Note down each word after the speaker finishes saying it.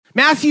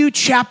Matthew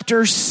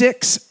chapter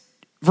 6,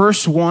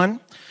 verse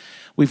 1.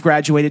 We've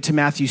graduated to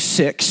Matthew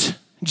 6.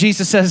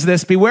 Jesus says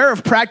this, "Beware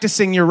of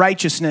practicing your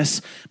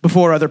righteousness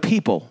before other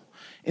people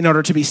in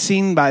order to be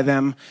seen by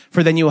them,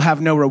 for then you will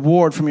have no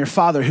reward from your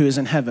Father who is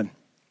in heaven.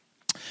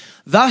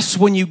 Thus,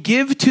 when you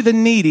give to the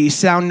needy,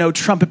 sound no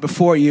trumpet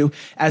before you,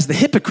 as the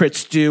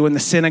hypocrites do in the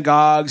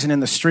synagogues and in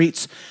the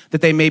streets,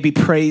 that they may be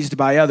praised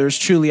by others.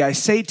 Truly, I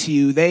say to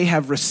you, they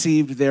have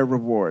received their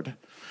reward.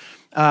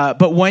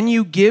 But when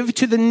you give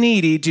to the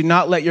needy, do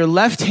not let your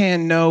left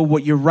hand know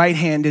what your right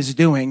hand is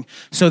doing,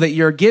 so that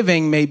your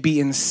giving may be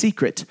in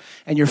secret,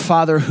 and your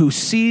Father who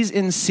sees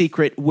in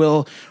secret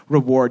will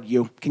reward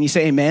you." Can you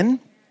say amen?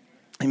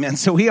 Amen.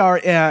 So we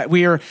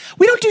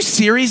don't do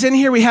series in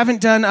here. We haven't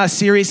done a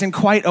series in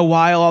quite a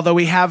while, although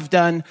we have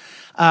done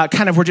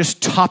we're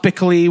just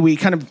topically, we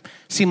kind of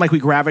seem like we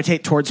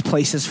gravitate towards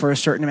places for a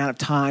certain amount of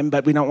time,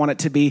 but we don't want it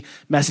to be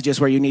messages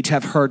where you need to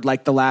have heard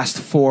like the last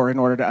four in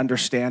order to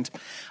understand.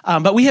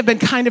 But we have been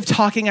kind of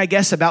talking, I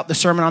guess, about the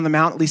Sermon on the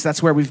Mount. At least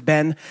that's where we've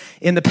been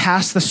in the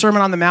past. The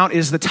Sermon on the Mount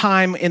is the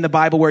time in the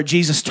Bible where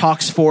Jesus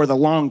talks for the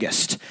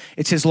longest.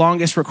 It's his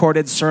longest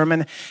recorded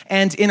sermon.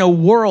 And in a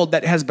world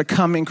that has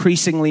become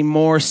increasingly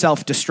more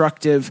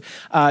self-destructive,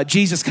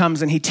 Jesus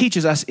comes and he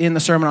teaches us in the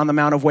Sermon on the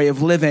Mount of way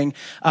of living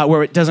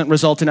where it doesn't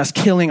result in us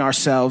killing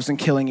ourselves and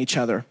killing each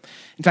other.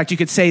 In fact, you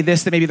could say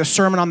this, that maybe the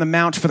Sermon on the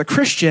Mount for the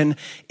Christian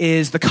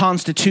is the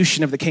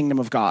constitution of the kingdom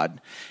of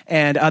God.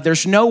 And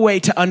there's no way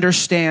to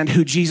understand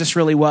who Jesus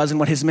really was and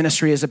what his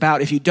ministry is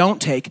about if you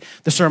don't take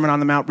the Sermon on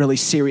the Mount really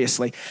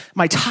seriously.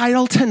 My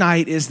title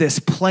tonight is this,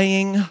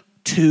 Playing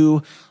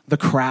to the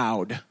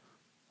Crowd.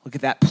 Look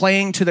at that,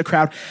 playing to the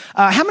crowd.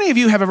 How many of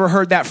you have ever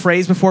heard that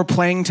phrase before,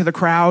 playing to the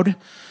crowd?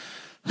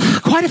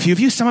 Quite a few of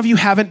you. Some of you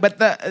haven't, but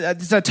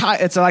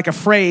it's like a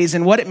phrase,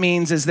 and what it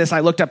means is this. I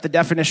looked up the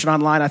definition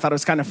online. I thought it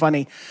was kind of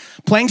funny.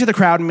 Playing to the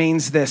crowd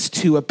means this,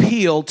 to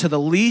appeal to the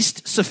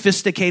least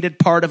sophisticated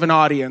part of an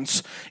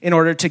audience in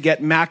order to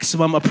get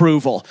maximum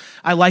approval.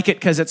 I like it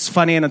because it's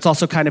funny, and it's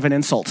also kind of an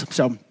insult.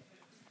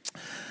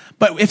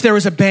 But if there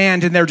was a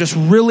band and they're just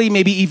really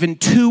maybe even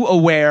too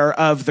aware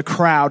of the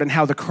crowd and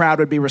how the crowd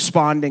would be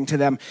responding to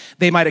them,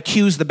 they might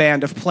accuse the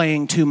band of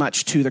playing too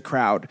much to the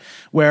crowd,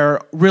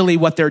 where really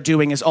what they're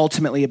doing is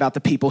ultimately about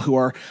the people who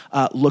are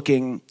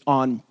looking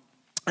on.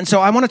 And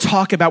so I want to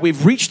talk about,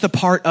 we've reached the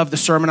part of the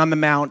Sermon on the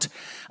Mount,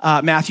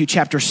 Matthew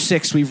chapter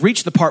 6. We've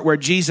reached the part where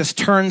Jesus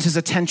turns his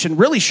attention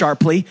really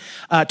sharply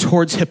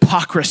towards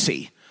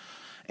hypocrisy.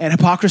 And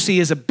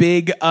hypocrisy is a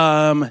big,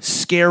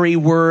 scary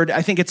word.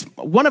 I think it's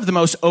one of the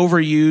most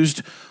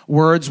overused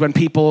words when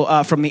people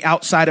from the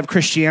outside of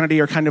Christianity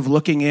are kind of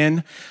looking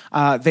in.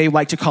 They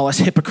like to call us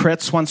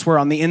hypocrites. Once we're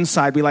on the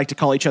inside, we like to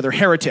call each other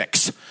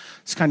heretics.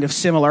 It's kind of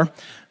similar.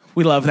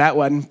 We love that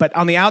one. But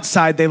on the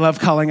outside, they love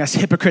calling us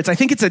hypocrites. I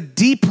think it's a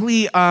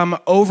deeply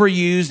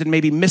overused and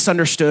maybe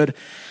misunderstood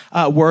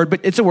word, but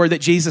it's a word that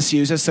Jesus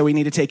uses, so we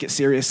need to take it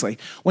seriously.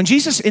 When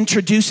Jesus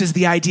introduces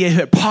the idea of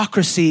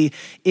hypocrisy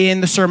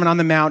in the Sermon on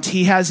the Mount,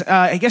 he has,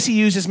 I guess he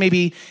uses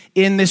maybe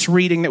in this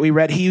reading that we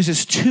read, he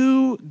uses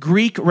two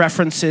Greek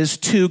references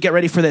to, get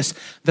ready for this,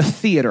 the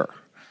theater.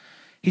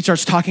 He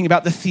starts talking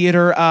about the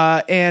theater,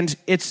 and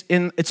it's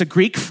a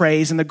Greek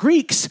phrase, and the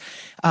Greeks,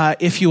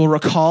 if you will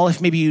recall, if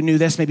maybe you knew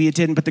this, maybe you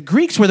didn't, but the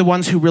Greeks were the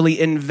ones who really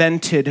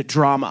invented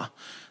drama.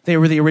 They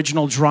were the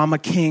original drama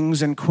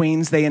kings and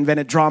queens. They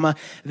invented drama.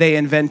 They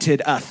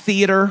invented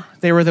theater.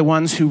 They were the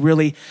ones who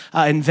really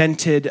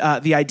invented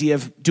the idea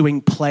of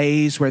doing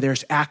plays where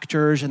there's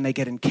actors and they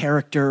get in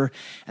character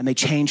and they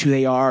change who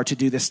they are to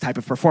do this type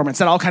of performance.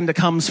 That all kind of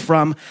comes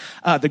from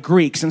the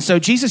Greeks. And so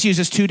Jesus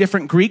uses two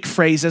different Greek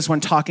phrases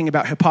when talking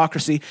about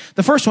hypocrisy.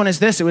 The first one is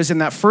this. It was in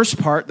that first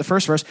part, the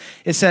first verse.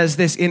 It says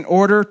this, in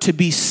order to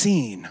be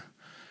seen.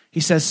 He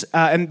says,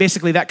 and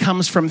basically that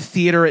comes from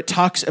theater. It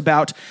talks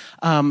about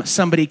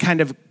somebody kind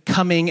of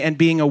coming and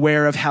being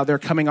aware of how they're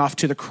coming off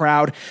to the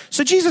crowd.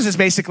 So Jesus is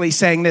basically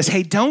saying this,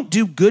 hey, don't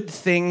do good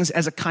things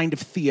as a kind of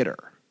theater,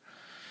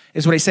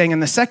 is what he's saying.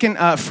 And the second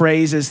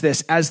phrase is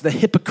this, as the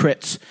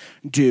hypocrites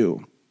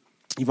do.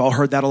 You've all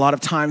heard that a lot of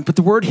times, but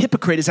the word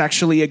hypocrite is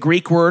actually a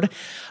Greek word.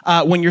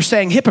 When you're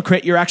saying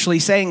hypocrite, you're actually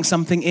saying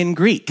something in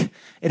Greek.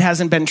 It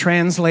hasn't been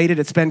translated.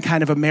 It's been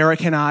kind of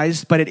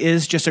Americanized, but it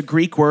is just a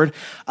Greek word,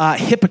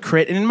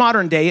 hypocrite. And in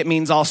modern day, it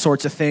means all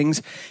sorts of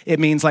things. It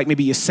means like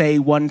maybe you say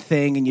one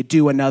thing and you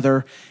do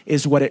another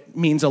is what it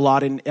means a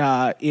lot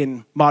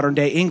in modern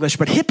day English.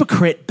 But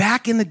hypocrite,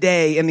 back in the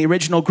day, in the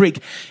original Greek,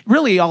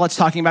 really all it's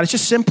talking about is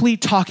just simply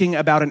talking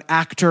about an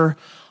actor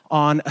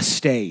on a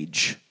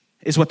stage,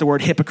 is what the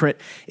word hypocrite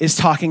is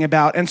talking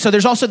about. And so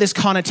there's also this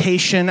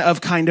connotation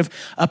of kind of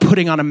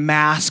putting on a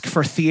mask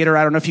for theater.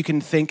 I don't know if you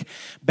can think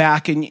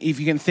back and if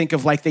you can think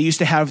of like they used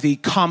to have the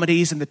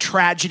comedies and the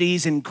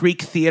tragedies in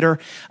Greek theater.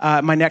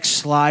 My next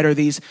slide are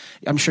these.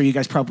 I'm sure you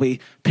guys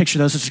probably picture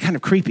those. It's kind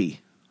of creepy,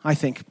 I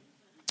think.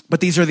 But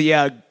these are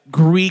the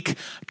Greek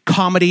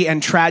comedy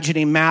and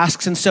tragedy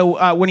masks. And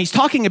so when he's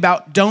talking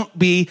about don't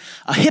be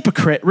a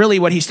hypocrite, really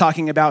what he's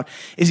talking about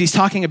is he's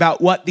talking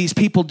about what these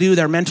people do,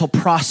 their mental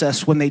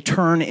process when they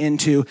turn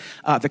into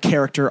the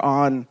character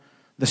on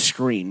the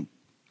screen.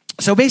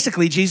 So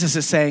basically, Jesus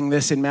is saying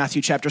this in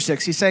Matthew chapter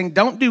 6. He's saying,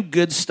 don't do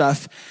good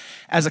stuff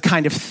as a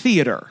kind of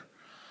theater,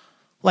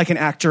 like an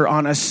actor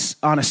on a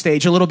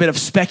stage. A little bit of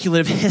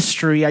speculative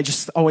history. I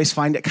just always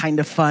find it kind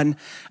of fun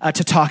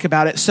to talk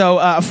about it. So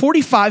a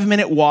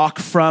 45-minute walk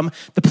from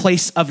the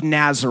place of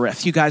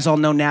Nazareth. You guys all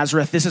know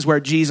Nazareth. This is where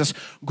Jesus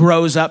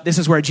grows up. This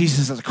is where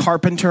Jesus is a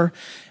carpenter.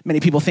 Many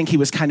people think he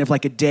was kind of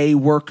like a day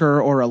worker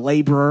or a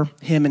laborer,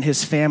 him and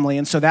his family.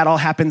 And so that all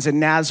happens in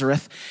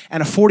Nazareth.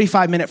 And a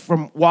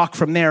 45-minute walk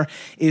from there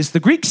is the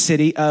Greek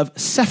city of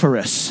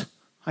Sepphoris.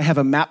 I have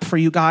a map for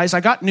you guys. I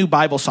got new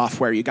Bible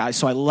software, you guys,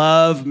 so I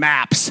love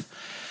maps.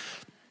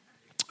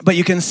 But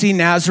you can see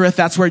Nazareth,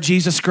 that's where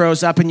Jesus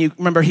grows up. And you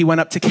remember he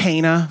went up to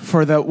Cana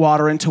for the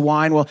water into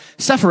wine. Well,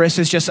 Sepphoris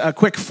is just a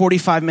quick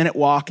 45-minute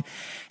walk.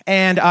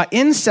 And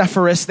in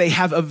Sepphoris, they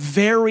have a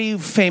very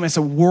famous,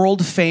 a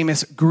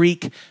world-famous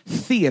Greek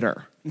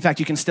theater. In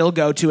fact, you can still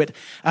go to it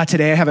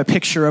today. I have a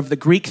picture of the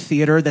Greek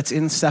theater that's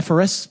in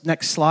Sepphoris.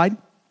 Next slide.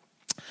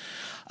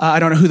 I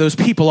don't know who those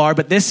people are,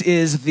 but this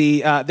is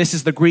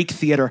the Greek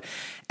theater.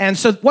 And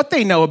so what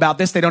they know about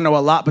this, they don't know a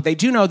lot, but they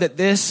do know that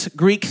this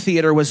Greek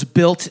theater was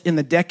built in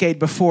the decade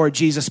before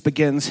Jesus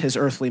begins his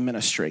earthly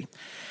ministry.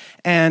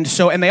 And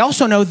they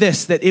also know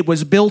this, that it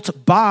was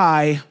built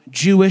by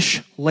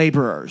Jewish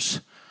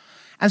laborers.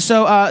 And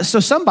so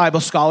some Bible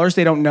scholars,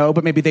 they don't know,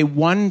 but maybe they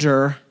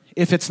wonder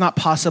if it's not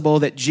possible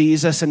that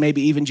Jesus and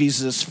maybe even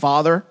Jesus'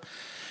 father,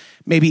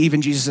 maybe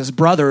even Jesus'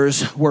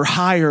 brothers were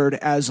hired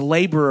as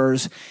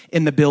laborers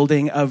in the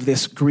building of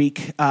this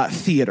Greek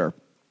theater.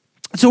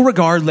 So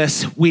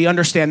regardless, we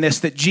understand this,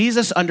 that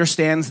Jesus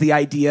understands the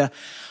idea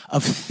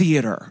of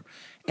theater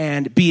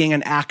and being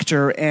an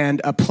actor and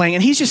playing.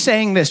 And he's just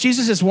saying this.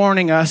 Jesus is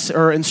warning us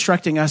or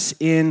instructing us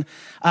in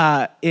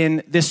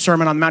this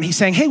Sermon on the Mount. He's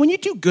saying, hey, when you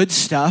do good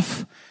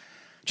stuff,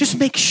 just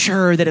make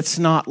sure that it's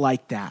not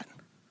like that.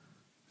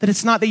 That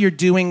it's not that you're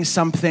doing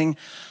something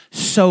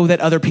so that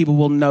other people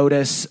will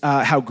notice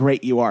how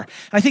great you are. And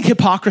I think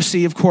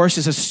hypocrisy, of course,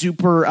 is a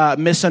super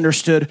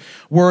misunderstood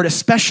word,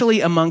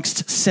 especially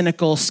amongst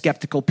cynical,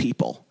 skeptical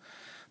people.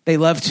 They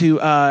love to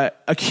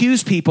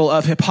accuse people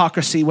of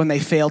hypocrisy when they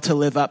fail to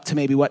live up to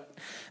maybe what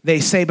they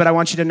say. But I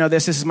want you to know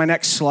this. This is my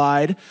next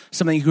slide.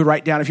 Something you could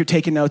write down if you're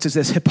taking notes is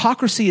this.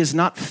 Hypocrisy is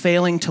not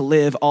failing to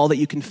live all that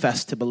you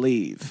confess to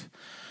believe.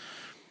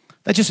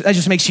 That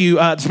just makes you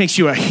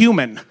a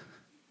human.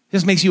 It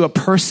just makes you a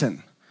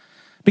person.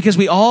 Because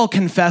we all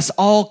confess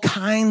all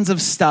kinds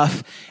of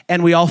stuff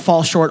and we all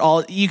fall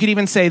short. You could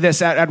even say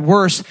this, at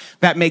worst,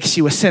 that makes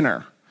you a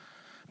sinner.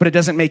 But it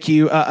doesn't make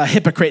you a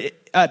hypocrite.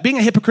 Being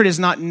a hypocrite is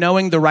not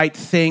knowing the right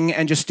thing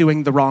and just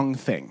doing the wrong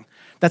thing.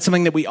 That's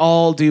something that we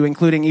all do,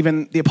 including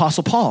even the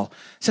Apostle Paul.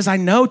 Says, I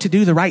know to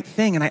do the right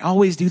thing and I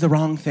always do the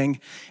wrong thing.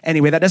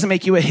 Anyway, that doesn't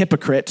make you a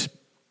hypocrite.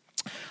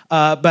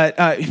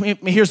 But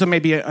here's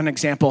maybe an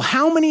example.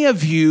 How many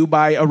of you,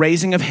 by a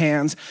raising of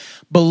hands,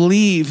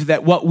 believe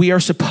that what we are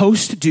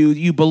supposed to do,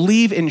 you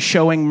believe in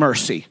showing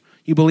mercy?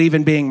 You believe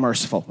in being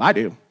merciful? I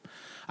do.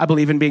 I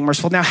believe in being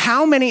merciful. Now,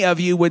 how many of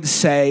you would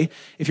say,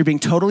 if you're being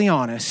totally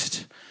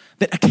honest,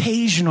 that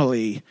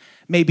occasionally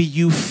maybe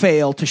you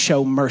fail to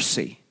show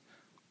mercy?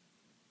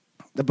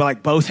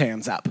 Like both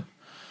hands up.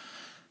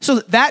 So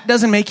that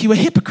doesn't make you a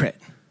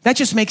hypocrite. That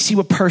just makes you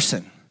a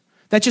person.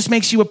 That just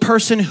makes you a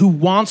person who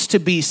wants to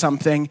be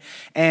something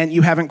and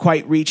you haven't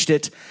quite reached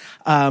it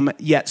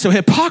yet. So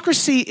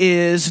hypocrisy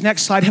is,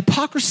 next slide,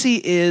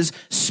 hypocrisy is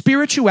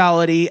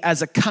spirituality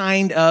as a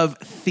kind of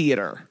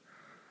theater.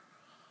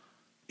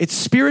 It's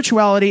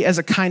spirituality as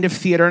a kind of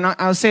theater. And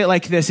I'll say it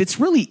like this. It's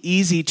really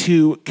easy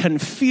to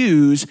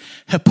confuse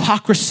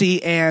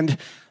hypocrisy and,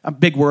 a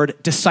big word,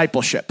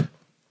 discipleship.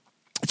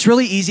 It's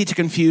really easy to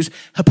confuse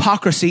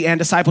hypocrisy and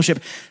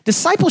discipleship.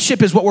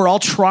 Discipleship is what we're all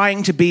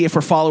trying to be if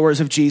we're followers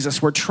of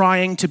Jesus. We're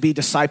trying to be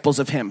disciples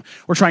of him.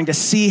 We're trying to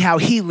see how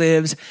he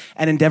lives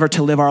and endeavor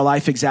to live our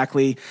life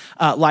exactly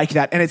like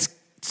that. And it's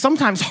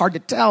sometimes hard to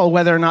tell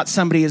whether or not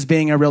somebody is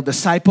being a real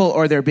disciple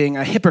or they're being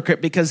a hypocrite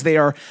because they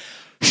are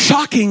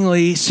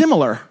shockingly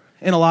similar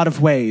in a lot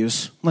of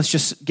ways. Let's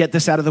just get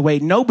this out of the way.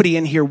 Nobody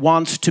in here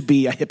wants to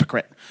be a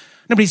hypocrite.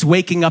 Nobody's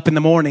waking up in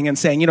the morning and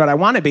saying, you know what I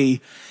want to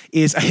be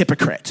is a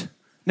hypocrite.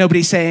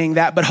 Nobody's saying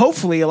that, but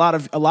hopefully a lot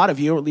of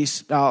you, or at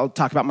least I'll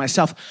talk about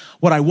myself,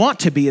 what I want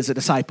to be is a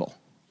disciple.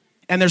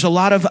 And there's a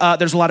lot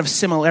of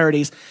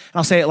similarities. And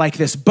I'll say it like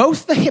this.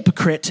 Both the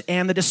hypocrite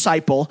and the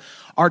disciple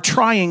are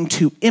trying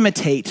to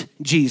imitate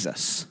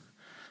Jesus.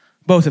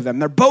 Both of them.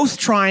 They're both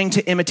trying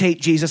to imitate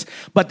Jesus,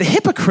 but the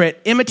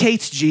hypocrite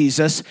imitates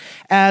Jesus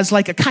as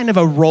like a kind of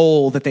a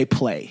role that they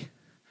play.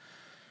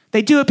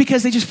 They do it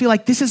because they just feel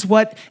like this is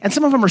what, and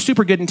some of them are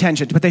super good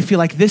intentions, but they feel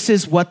like this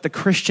is what the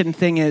Christian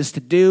thing is to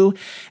do.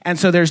 And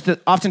so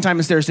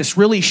oftentimes there's this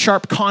really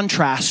sharp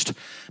contrast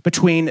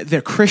between the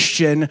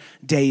Christian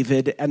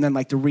David and then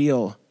like the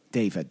real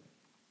David.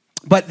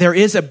 But there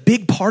is a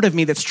big part of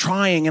me that's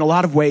trying in a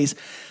lot of ways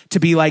to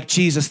be like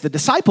Jesus. The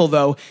disciple,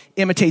 though,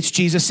 imitates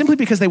Jesus simply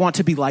because they want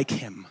to be like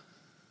him.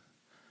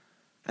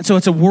 And so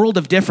it's a world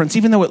of difference,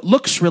 even though it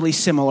looks really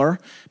similar,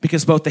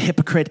 because both the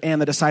hypocrite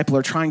and the disciple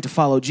are trying to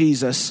follow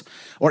Jesus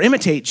or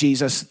imitate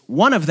Jesus.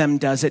 One of them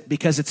does it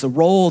because it's a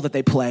role that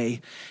they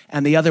play,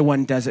 and the other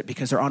one does it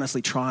because they're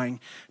honestly trying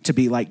to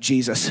be like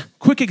Jesus.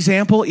 Quick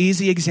example,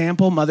 easy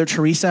example, Mother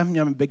Teresa. I'm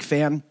a big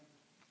fan.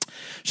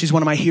 She's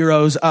one of my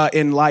heroes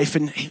in life,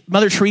 and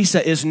Mother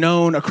Teresa is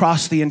known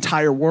across the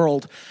entire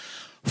world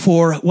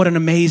for what an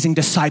amazing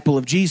disciple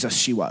of Jesus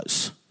she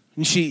was.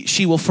 And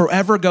she will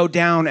forever go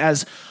down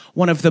as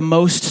one of the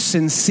most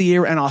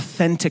sincere and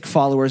authentic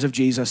followers of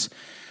Jesus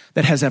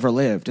that has ever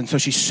lived. And so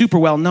she's super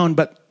well known,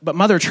 but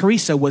Mother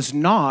Teresa was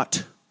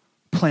not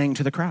playing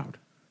to the crowd.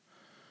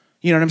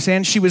 You know what I'm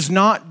saying? She was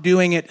not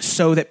doing it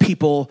so that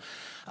people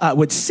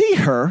would see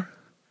her.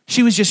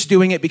 She was just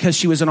doing it because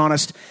she was an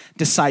honest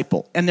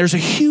disciple. And there's a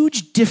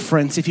huge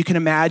difference, if you can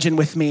imagine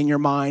with me in your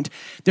mind,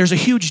 there's a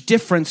huge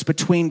difference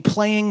between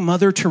playing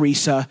Mother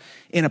Teresa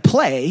in a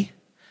play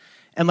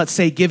and, let's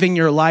say, giving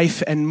your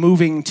life and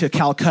moving to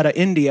Calcutta,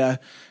 India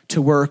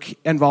to work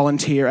and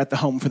volunteer at the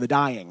Home for the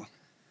Dying.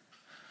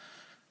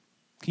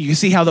 You can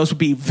see how those would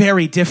be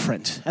very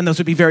different, and those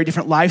would be very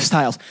different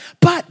lifestyles.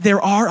 But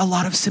there are a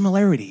lot of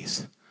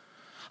similarities.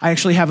 I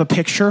actually have a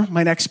picture,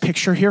 my next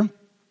picture here.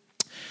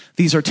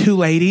 These are two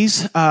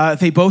ladies.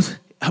 They both,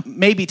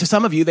 maybe to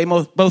some of you, they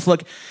both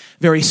look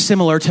very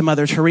similar to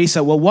Mother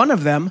Teresa. Well, one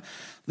of them,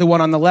 the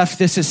one on the left,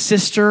 this is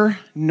Sister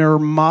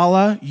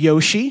Nirmala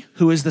Joshi,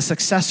 who is the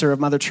successor of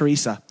Mother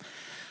Teresa.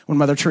 When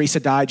Mother Teresa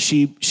died,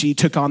 she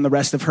took on the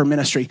rest of her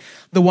ministry.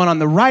 The one on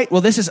the right,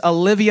 well, this is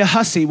Olivia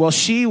Hussey. Well,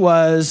 she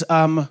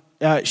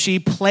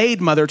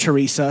played Mother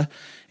Teresa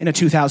in a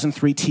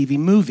 2003 TV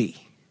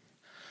movie.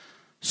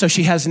 So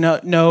she has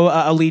no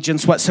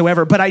allegiance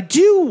whatsoever. But I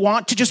do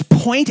want to just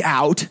point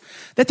out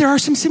that there are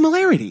some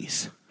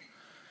similarities.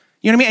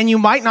 You know what I mean? And you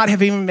might not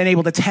have even been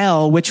able to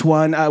tell which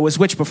one was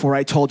which before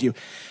I told you.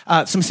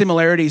 Some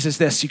similarities is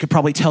this. You could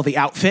probably tell the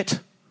outfit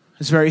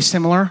is very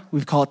similar.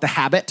 We call it the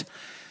habit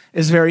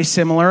is very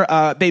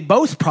similar. They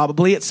both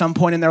probably at some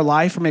point in their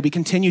life, or maybe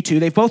continue to,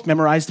 they've both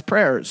memorized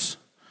prayers.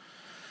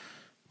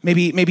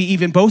 Maybe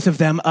even both of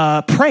them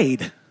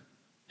prayed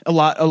a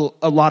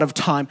lot of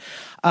time.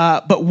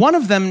 But one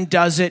of them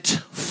does it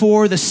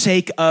for the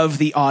sake of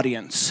the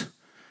audience.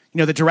 You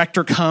know, the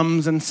director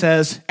comes and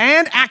says,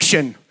 "And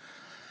action."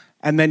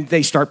 And then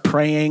they start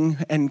praying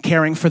and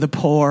caring for the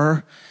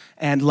poor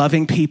and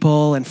loving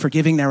people and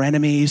forgiving their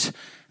enemies. And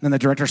then the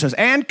director says,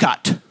 "And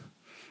cut."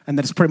 And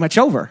then it's pretty much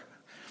over.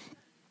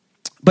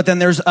 But then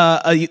there's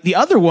the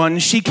other one.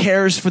 She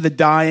cares for the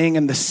dying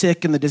and the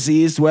sick and the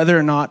diseased, whether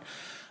or not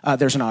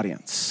there's an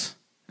audience.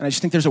 And I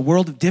just think there's a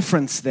world of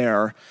difference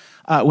there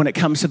when it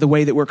comes to the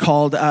way that we're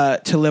called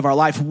to live our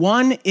life.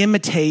 One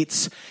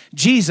imitates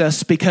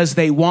Jesus because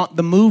they want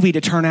the movie to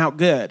turn out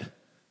good.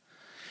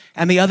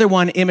 And the other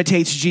one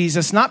imitates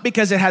Jesus not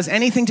because it has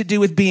anything to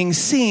do with being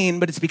seen,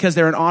 but it's because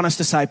they're an honest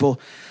disciple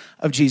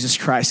of Jesus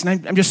Christ.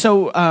 And I'm just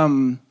so,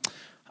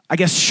 I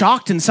guess,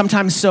 shocked and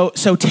sometimes so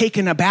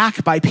taken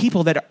aback by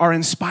people that are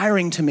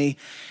inspiring to me.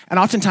 And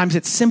oftentimes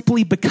it's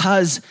simply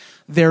because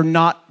they're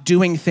not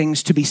doing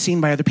things to be seen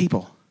by other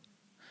people.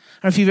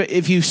 I don't know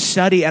if you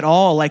study at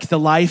all like the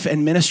life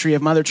and ministry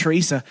of Mother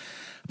Teresa,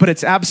 but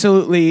it's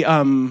absolutely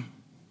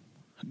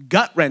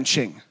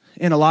gut-wrenching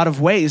in a lot of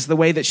ways, the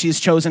way that she's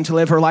chosen to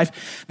live her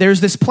life.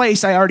 There's this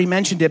place, I already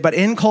mentioned it, but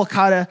in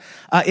Calcutta,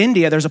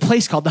 India, there's a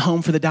place called the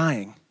Home for the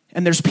Dying.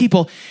 And there's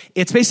people,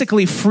 it's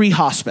basically free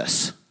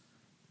hospice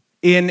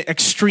in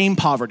extreme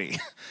poverty.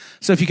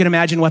 So if you can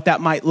imagine what that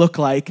might look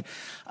like,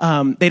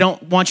 they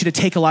don't want you to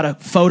take a lot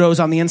of photos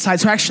on the inside.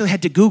 So I actually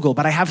had to Google,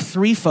 but I have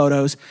 3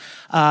 photos.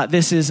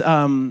 This is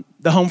the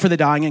Home for the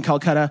Dying in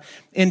Calcutta,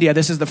 India.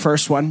 This is the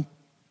first one.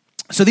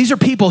 So these are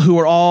people who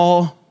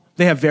are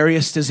they have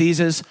various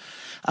diseases,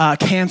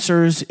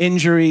 cancers,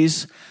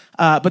 injuries.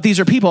 But these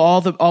are people,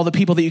 all the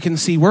people that you can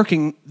see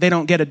working, they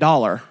don't get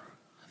 $1.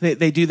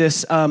 They do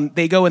this,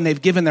 they go and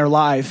they've given their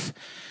life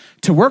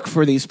to work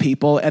for these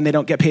people, and they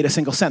don't get paid a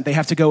single cent. They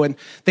have to go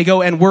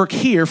and work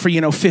here for,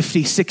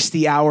 50,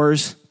 60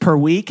 hours per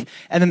week,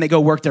 and then they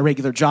go work their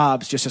regular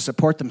jobs just to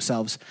support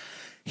themselves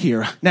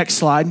here. Next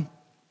slide.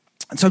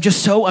 And so I'm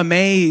just so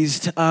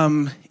amazed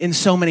in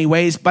so many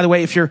ways. By the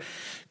way, if you're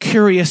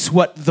curious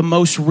what the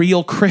most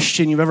real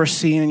Christian you've ever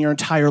seen in your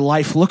entire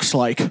life looks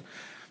like,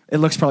 it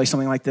looks probably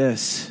something like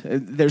this.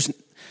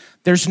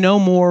 There's no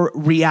more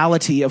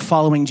reality of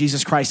following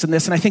Jesus Christ than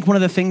this. And I think one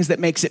of the things that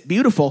makes it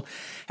beautiful,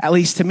 at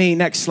least to me,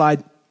 next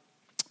slide,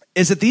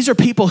 is that these are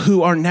people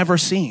who are never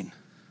seen.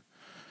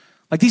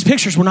 Like, these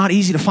pictures were not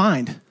easy to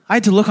find. I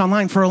had to look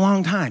online for a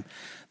long time.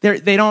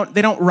 They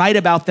don't write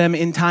about them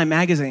in Time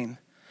magazine.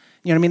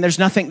 You know what I mean?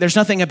 There's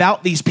nothing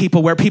about these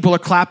people where people are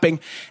clapping.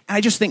 And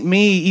I just think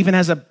even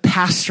as a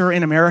pastor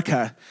in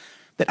America,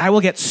 that I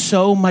will get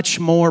so much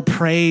more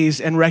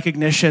praise and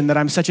recognition that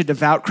I'm such a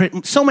devout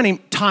Christian, so many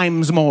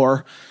times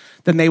more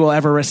than they will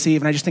ever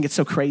receive. And I just think it's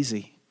so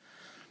crazy.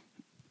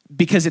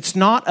 because it's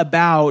not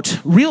about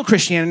real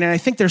Christianity. And I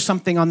think there's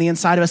something on the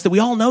inside of us that we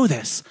all know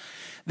this,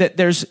 that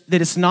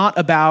it's not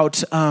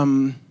about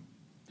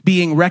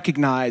being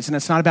recognized, and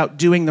it's not about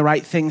doing the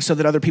right thing so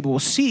that other people will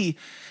see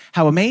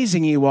how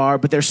amazing you are,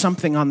 but there's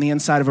something on the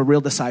inside of a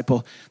real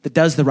disciple that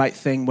does the right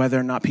thing whether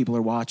or not people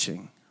are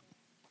watching.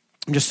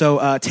 I'm just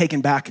so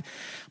taken back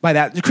by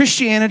that.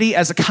 Christianity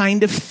as a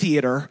kind of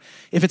theater,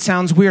 if it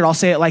sounds weird, I'll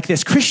say it like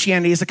this.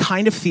 Christianity as a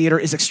kind of theater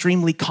is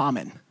extremely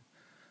common.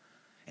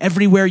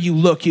 Everywhere you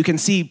look, you can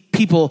see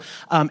people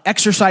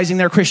exercising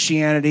their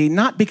Christianity,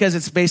 not because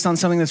it's based on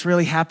something that's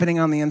really happening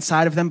on the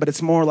inside of them, but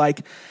it's more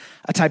like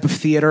a type of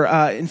theater.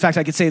 In fact,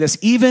 I could say this,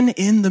 even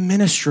in the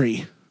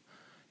ministry,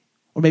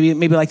 or maybe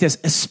like this,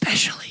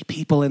 especially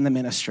people in the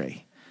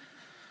ministry,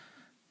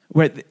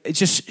 where it's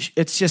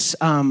just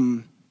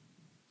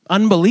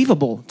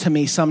unbelievable to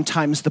me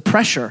sometimes the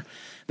pressure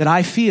that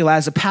I feel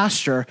as a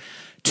pastor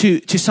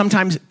to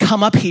sometimes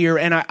come up here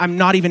and I'm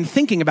not even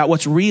thinking about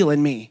what's real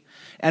in me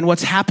and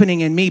what's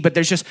happening in me, but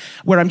there's just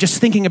where I'm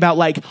just thinking about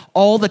like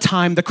all the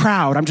time the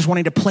crowd. I'm just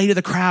wanting to play to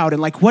the crowd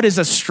and like what is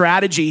a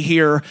strategy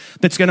here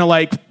that's going to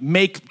like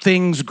make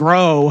things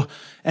grow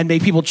and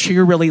make people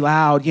cheer really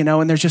loud, you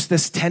know? And there's just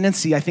this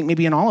tendency, I think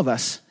maybe in all of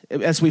us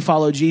as we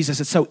follow Jesus,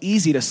 it's so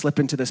easy to slip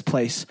into this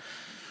place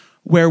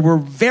where we're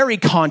very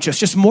conscious,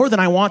 just more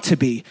than I want to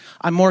be.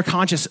 I'm more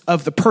conscious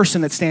of the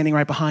person that's standing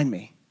right behind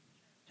me.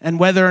 And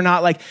whether or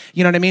not like,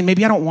 you know what I mean?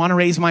 Maybe I don't want to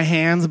raise my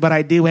hands, but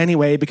I do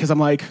anyway because I'm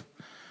like,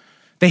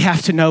 they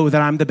have to know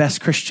that I'm the best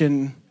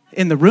Christian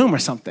in the room or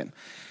something.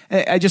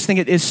 I just think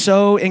it is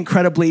so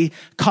incredibly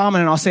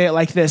common, and I'll say it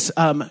like this,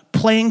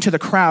 playing to the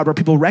crowd where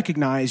people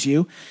recognize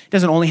you. It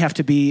doesn't only have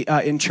to be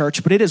in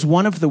church, but it is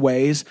one of the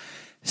ways,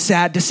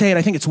 sad to say it,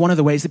 I think it's one of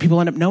the ways that people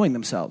end up knowing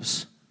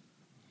themselves.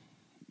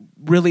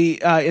 Really,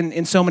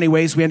 in so many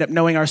ways, we end up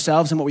knowing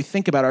ourselves and what we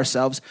think about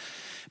ourselves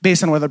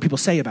based on what other people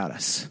say about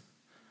us.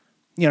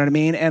 You know what I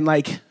mean? And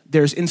like,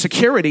 there's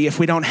insecurity if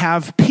we don't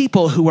have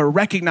people who are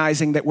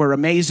recognizing that we're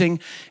amazing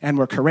and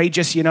we're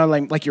courageous, you know,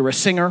 like you're a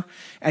singer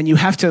and you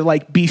have to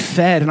like be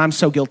fed, and I'm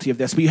so guilty of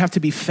this, but you have to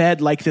be fed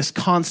like this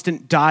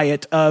constant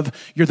diet of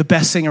you're the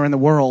best singer in the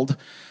world,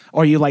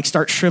 or you like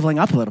start shriveling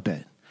up a little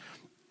bit.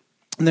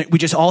 And we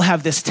just all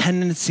have this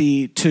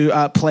tendency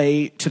to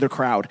play to the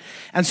crowd.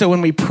 And so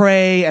when we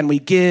pray and we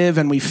give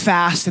and we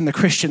fast in the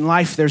Christian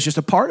life, there's just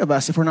a part of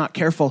us, if we're not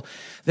careful,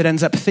 that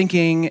ends up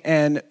thinking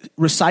and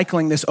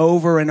recycling this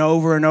over and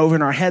over and over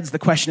in our heads. The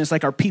question is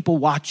like, are people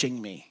watching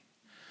me?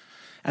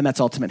 And that's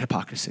ultimate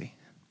hypocrisy.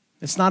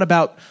 It's not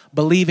about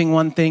believing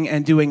one thing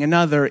and doing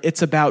another.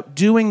 It's about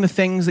doing the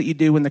things that you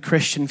do in the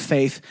Christian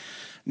faith,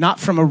 not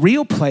from a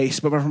real place,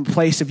 but from a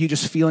place of you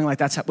just feeling like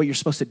that's what you're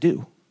supposed to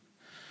do,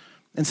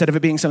 instead of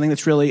it being something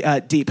that's really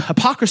deep.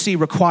 Hypocrisy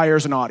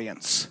requires an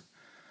audience.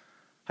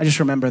 I just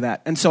remember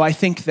that. And so I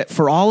think that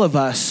for all of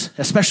us,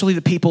 especially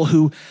the people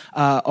who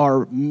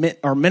are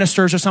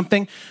ministers or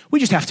something, we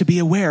just have to be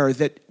aware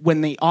that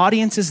when the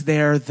audience is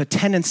there, the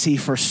tendency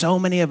for so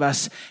many of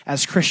us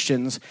as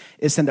Christians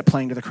is to end up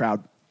playing to the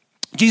crowd.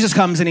 Jesus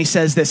comes and he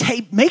says this,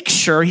 hey, make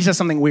sure, he says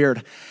something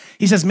weird.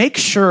 He says, make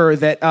sure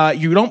that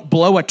you don't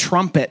blow a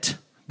trumpet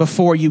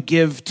before you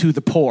give to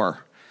the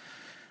poor,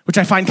 which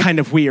I find kind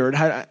of weird.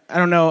 I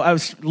don't know. I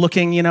was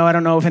looking, you know, I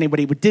don't know if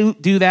anybody would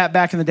do that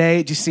back in the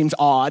day. It just seems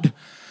odd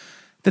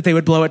that they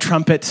would blow a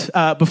trumpet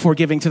before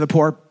giving to the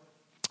poor.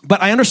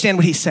 But I understand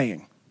what he's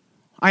saying.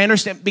 I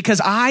understand because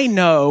I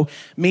know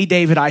me,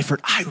 David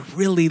Eiffert, I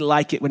really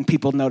like it when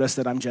people notice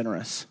that I'm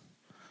generous.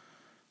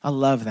 I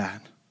love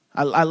that.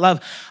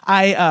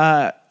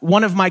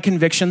 One of my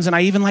convictions, and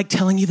I even like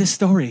telling you this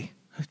story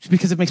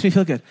because it makes me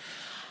feel good.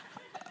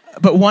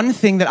 But one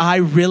thing that I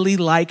really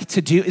like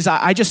to do is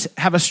I just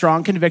have a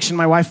strong conviction.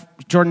 My wife,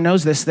 Jordan,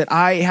 knows this, that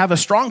I have a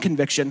strong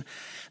conviction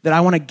that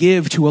I want to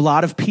give to a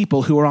lot of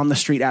people who are on the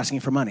street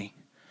asking for money.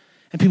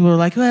 And people are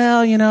like,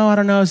 well, you know, I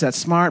don't know, is that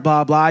smart,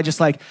 blah, blah. I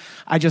just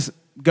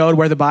go to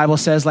where the Bible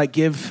says, like,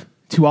 give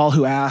to all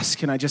who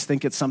ask. And I just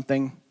think it's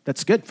something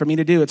that's good for me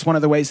to do. It's one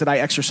of the ways that I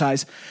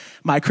exercise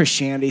my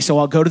Christianity. So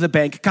I'll go to the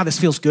bank. God, this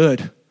feels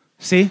good.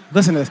 See?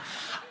 Listen to this.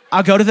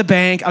 I'll go to the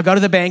bank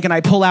and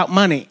I pull out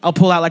money. I'll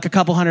pull out like a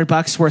couple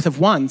 $100 worth of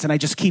ones and I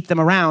just keep them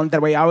around.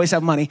 That way I always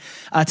have money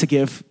to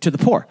give to the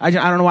poor. I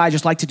don't know why, I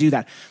just like to do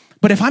that.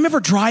 But if I'm ever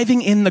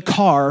driving in the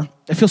car,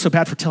 I feel so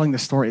bad for telling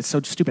this story. It's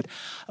so stupid.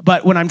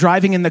 But when I'm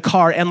driving in the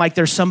car and like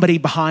there's somebody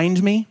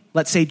behind me,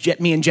 let's say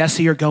me and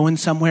Jesse are going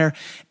somewhere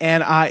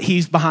and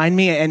he's behind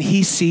me and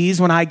he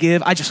sees when I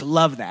give, I just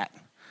love that.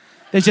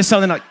 There's just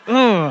something like,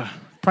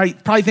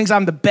 probably thinks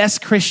I'm the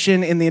best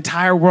Christian in the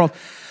entire world.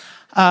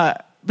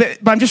 But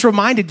I'm just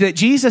reminded that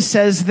Jesus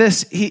says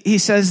this, he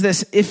says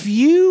this, if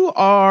you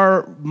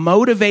are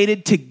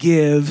motivated to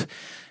give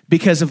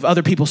because of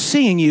other people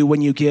seeing you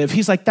when you give,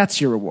 he's like, that's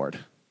your reward.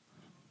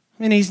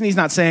 I mean, he's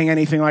not saying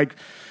anything like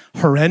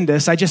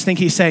horrendous. I just think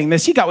he's saying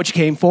this, you got what you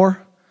came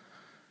for.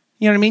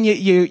 You know what I mean?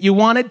 You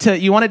wanted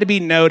to be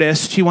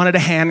noticed, you wanted a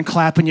hand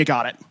clap and you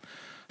got it.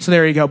 So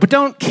there you go. But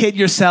don't kid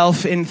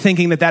yourself in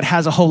thinking that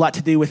has a whole lot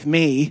to do with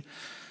me.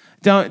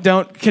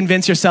 Don't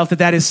convince yourself that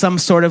that is some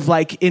sort of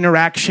like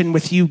interaction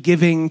with you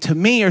giving to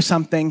me or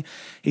something.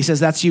 He says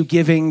that's you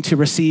giving to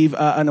receive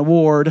an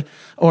award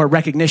or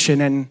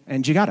recognition,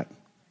 and you got it.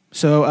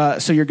 So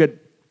you're good.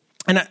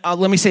 And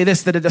let me say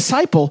this, that a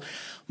disciple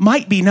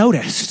might be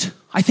noticed.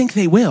 I think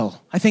they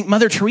will. I think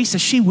Mother Teresa,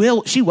 she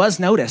was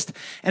noticed.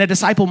 And a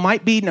disciple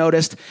might be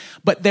noticed,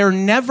 but they're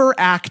never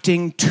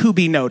acting to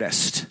be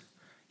noticed.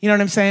 You know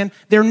what I'm saying?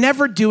 They're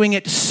never doing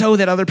it so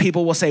that other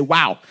people will say,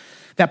 wow,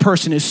 that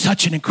person is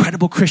such an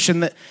incredible Christian.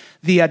 That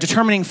the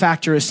determining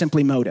factor is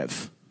simply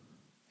motive.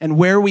 And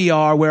where we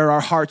are, where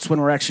our hearts when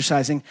we're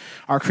exercising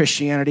our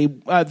Christianity.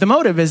 The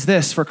motive is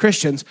this for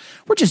Christians.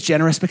 We're just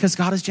generous because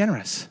God is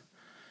generous.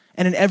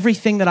 And in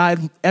everything that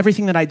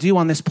I do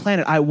on this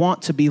planet, I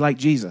want to be like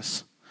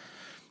Jesus.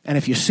 And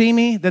if you see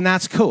me, then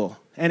that's cool.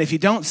 And if you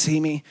don't see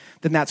me,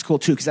 then that's cool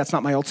too, because that's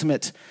not my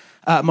ultimate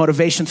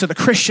motivation. So the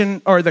question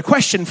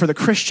for the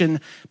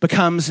Christian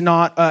becomes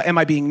not, am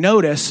I being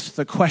noticed?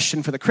 The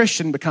question for the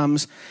Christian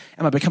becomes,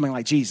 am I becoming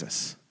like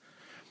Jesus?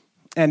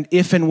 And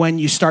if and when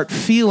you start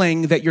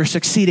feeling that you're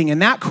succeeding in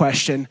that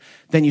question,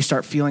 then you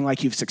start feeling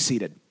like you've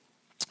succeeded.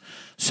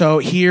 So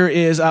here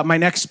is my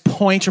next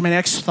point or my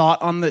next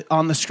thought on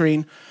the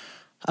screen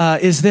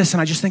is this,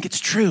 and I just think it's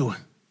true.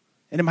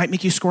 And it might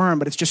make you squirm,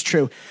 but it's just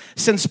true.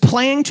 Since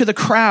playing to the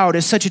crowd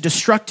is such a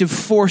destructive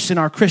force in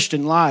our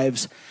Christian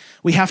lives,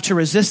 we have to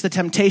resist the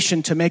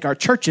temptation to make our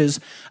churches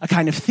a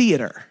kind of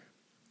theater.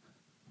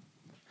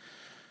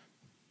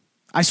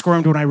 I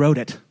squirmed when I wrote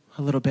it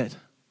a little bit,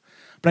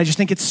 but I just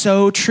think it's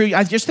so true.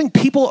 I just think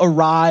people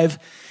arrive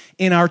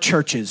in our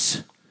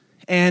churches,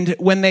 and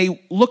when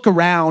they look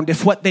around,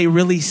 if what they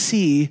really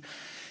see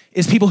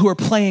is people who are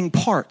playing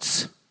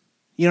parts,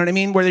 you know what I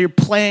mean? Where you're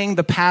playing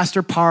the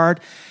pastor part,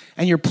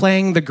 and you're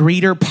playing the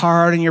greeter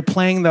part, and you're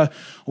playing the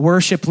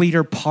worship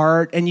leader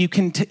part, and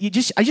I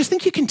just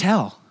think you can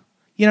tell.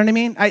 You know what I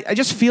mean? I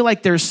just feel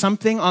like there's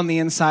something on the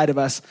inside of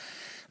us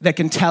that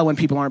can tell when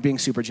people aren't being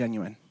super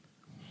genuine.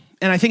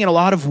 And I think in a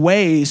lot of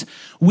ways,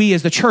 we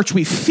as the church,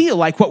 we feel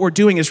like what we're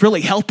doing is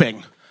really helping.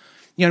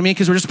 You know what I mean?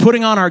 Because we're just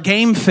putting on our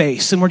game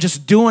face and we're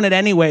just doing it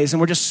anyways and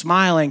we're just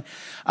smiling.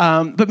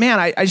 But man,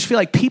 I just feel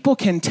like people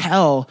can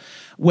tell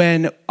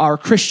when our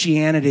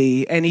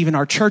Christianity and even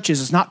our churches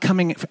is not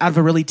coming out of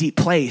a really deep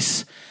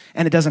place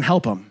and it doesn't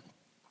help them.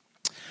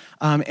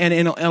 And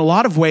in a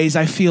lot of ways,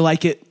 I feel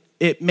like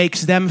it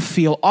makes them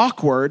feel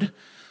awkward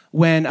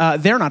when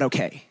they're not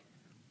okay.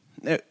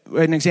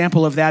 An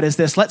example of that is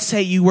this. Let's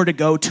say you were to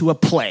go to a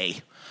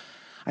play.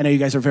 I know you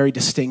guys are very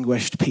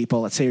distinguished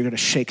people. Let's say you're going to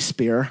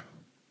Shakespeare.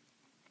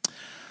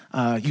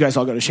 You guys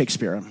all go to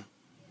Shakespeare.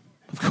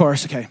 Of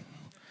course, okay.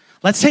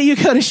 Let's say you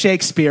go to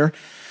Shakespeare,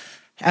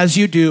 as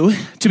you do,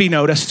 to be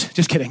noticed.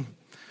 Just kidding.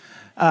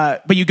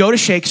 But you go to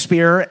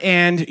Shakespeare,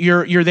 and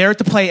you're there at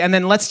the play, and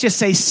then let's just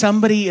say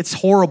somebody, it's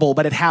horrible,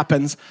 but it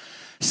happens,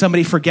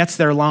 somebody forgets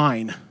their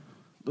line.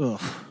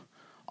 Ugh,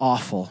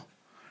 awful.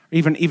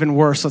 Even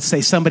worse, let's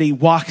say somebody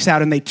walks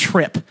out and they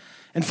trip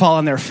and fall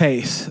on their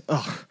face.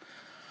 Ugh.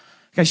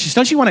 Guys,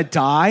 don't you want to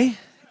die?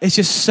 It's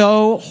just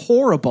so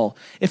horrible.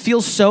 It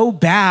feels so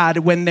bad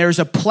when there's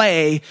a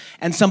play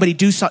and somebody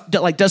does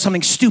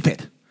something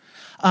stupid.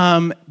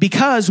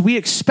 Because we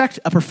expect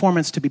a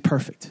performance to be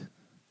perfect.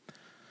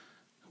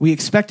 We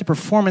expect a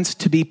performance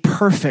to be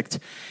perfect.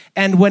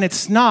 And when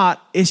it's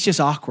not, it's just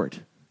awkward.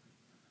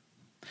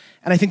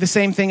 And I think the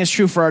same thing is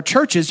true for our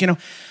churches, you know.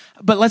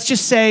 But let's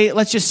just say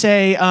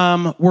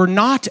we're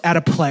not at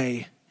a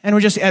play and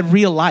we're just at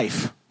real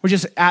life. We're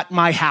just at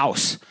my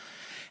house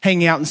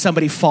hanging out and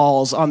somebody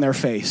falls on their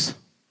face.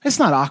 It's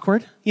not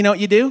awkward. You know what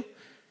you do?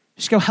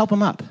 Just go help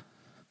them up.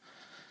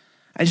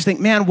 I just think,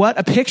 man, what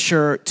a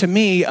picture to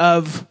me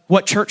of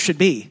what church should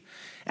be.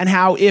 And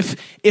how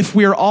if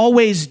we're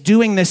always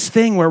doing this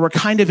thing where we're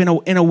kind of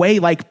in a way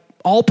like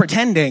all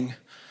pretending,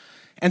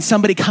 and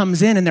somebody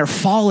comes in and they're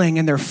falling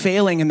and they're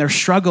failing and they're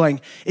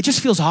struggling, it just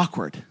feels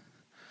awkward.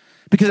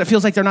 Because it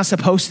feels like they're not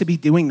supposed to be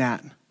doing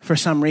that for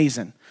some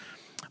reason.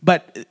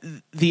 But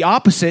the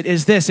opposite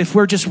is this: if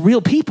we're just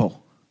real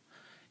people,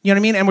 you know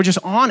what I mean? And we're just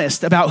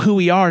honest about who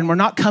we are, and we're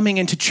not coming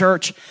into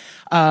church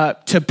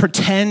to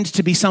pretend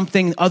to be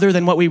something other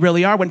than what we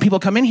really are. When people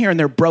come in here and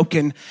they're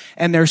broken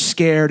and they're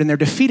scared and they're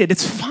defeated,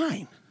 it's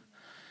fine.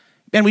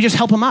 And we just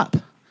help them up.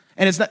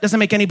 And it doesn't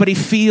make anybody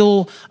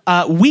feel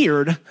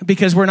weird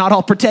because we're not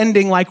all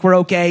pretending like we're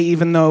okay,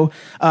 even though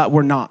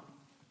we're not.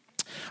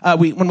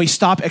 When we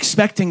stop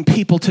expecting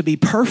people to be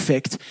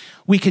perfect,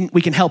 we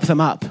can help them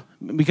up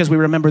because we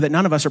remember that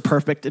none of us are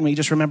perfect, and we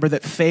just remember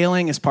that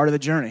failing is part of the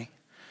journey.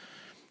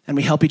 And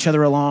we help each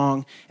other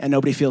along, and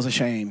nobody feels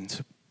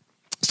ashamed.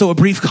 So a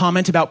brief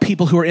comment about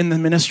people who are in the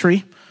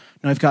ministry.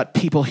 Now, I've got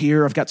people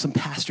here. I've got some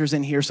pastors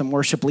in here, some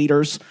worship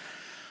leaders,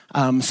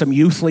 some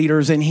youth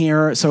leaders in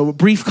here. So a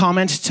brief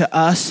comment to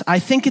us. I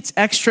think it's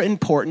extra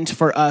important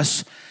for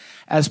us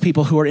as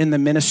people who are in the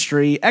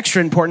ministry,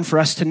 extra important for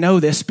us to know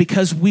this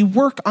because we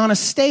work on a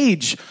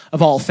stage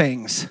of all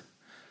things.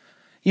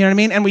 You know what I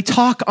mean? And we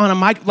talk on a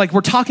mic, like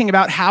we're talking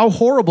about how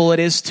horrible it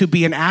is to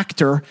be an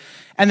actor,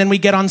 and then we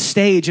get on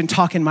stage and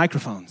talk in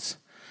microphones.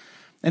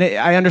 And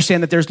I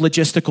understand that there's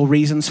logistical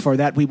reasons for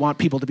that. We want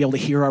people to be able to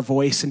hear our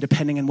voice, and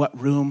depending on what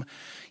room,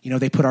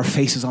 they put our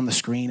faces on the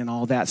screen and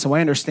all that. So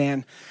I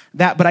understand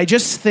that. But I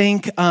just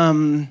think,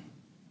 I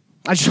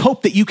just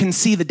hope that you can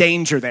see the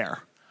danger there.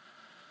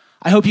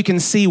 I hope you can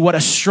see what a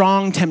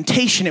strong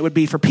temptation it would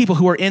be for people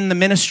who are in the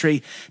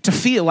ministry to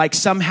feel like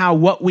somehow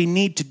what we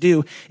need to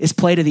do is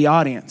play to the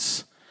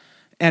audience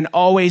and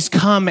always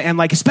come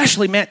and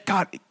especially, man,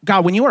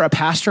 God, when you are a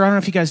pastor, I don't know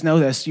if you guys know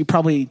this, you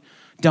probably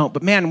don't,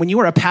 but man, when you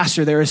are a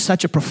pastor, there is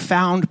such a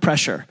profound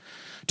pressure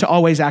to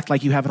always act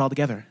like you have it all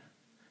together.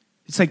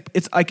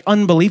 It's like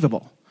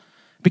unbelievable,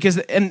 because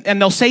and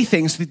they'll say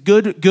things.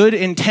 Good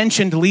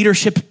intentioned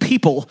leadership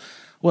people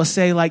will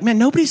say man,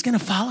 nobody's going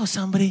to follow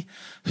somebody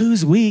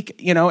who's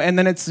weak, and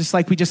then it's just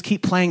we just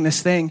keep playing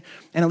this thing,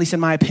 and at least in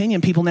my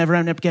opinion, people never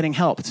end up getting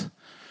helped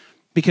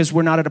because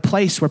we're not at a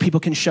place where people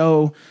can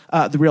show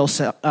their real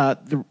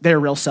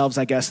selves.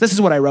 I guess this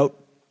is what I wrote.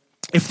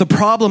 If the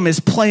problem is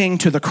playing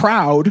to the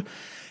crowd,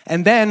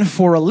 and then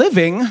for a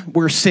living,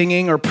 we're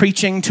singing or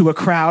preaching to a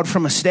crowd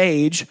from a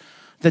stage,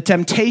 the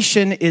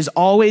temptation is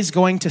always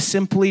going to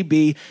simply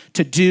be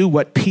to do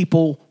what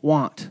people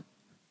want.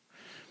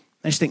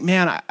 I just think,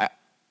 man,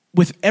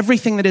 with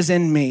everything that is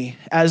in me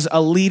as a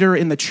leader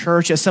in the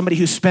church, as somebody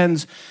who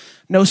spends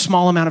no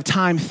small amount of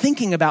time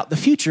thinking about the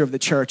future of the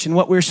church and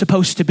what we're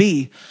supposed to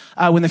be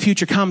when the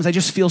future comes, I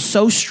just feel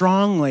so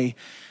strongly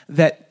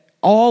that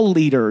all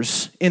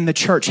leaders in the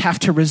church have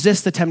to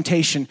resist the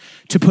temptation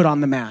to put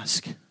on the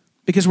mask,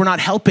 because we're not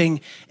helping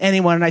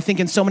anyone, and I think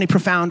in so many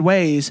profound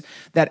ways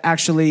that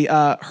actually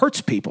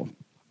hurts people.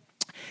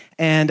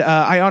 And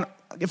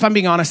if I'm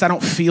being honest, I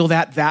don't feel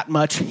that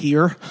much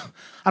here.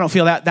 I don't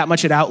feel that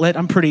much at Outlet.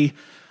 I'm pretty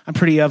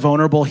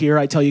vulnerable here.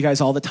 I tell you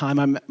guys all the time.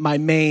 I'm my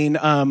main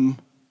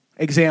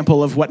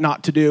example of what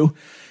not to do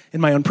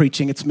in my own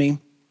preaching. It's me.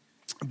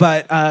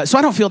 But so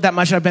I don't feel that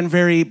much. I've been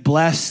very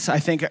blessed. I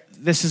think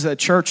this is a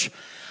church.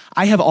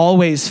 I have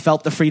always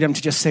felt the freedom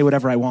to just say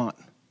whatever I want,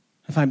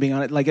 if I'm being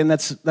honest. And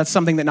that's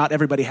something that not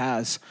everybody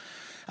has.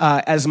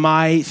 As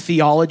my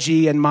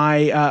theology and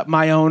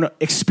my own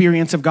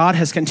experience of God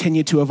has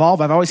continued to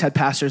evolve, I've always had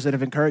pastors that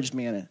have encouraged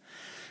me in it.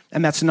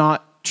 And that's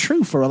not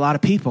true for a lot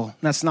of people.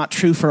 That's not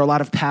true for a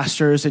lot of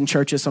pastors in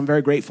churches. So I'm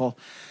very grateful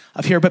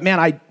of here. But man,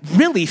 I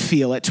really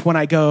feel it when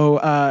I go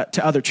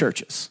to other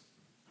churches.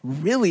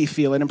 Really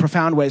feel it in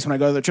profound ways when I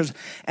go to the church.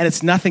 And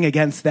it's nothing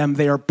against them.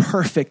 They are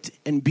perfect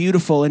and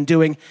beautiful and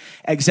doing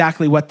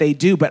exactly what they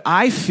do. But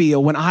I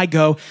feel when I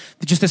go,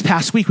 just this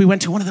past week, we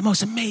went to one of the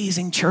most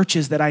amazing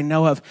churches that I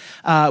know of.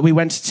 We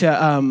went to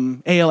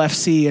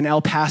ALFC in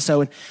El Paso,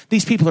 and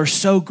these people are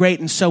so great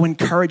and so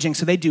encouraging.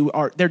 So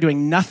they're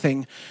doing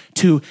nothing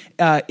to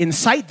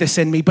incite this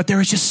in me, but there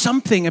is just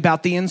something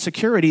about the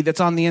insecurity that's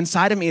on the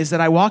inside of me, is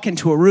that I walk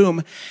into a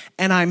room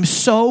and I'm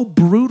so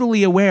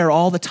brutally aware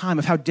all the time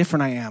of how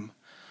different I am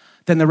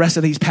than the rest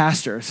of these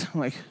pastors.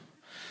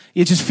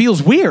 It just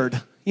feels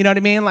weird. You know what I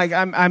mean?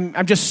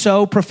 I'm just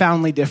so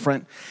profoundly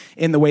different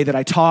in the way that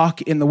I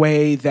talk, in the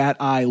way that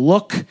I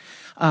look.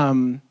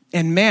 And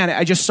man,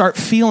 I just start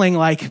feeling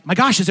like, my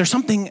gosh, is there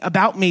something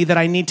about me that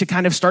I need to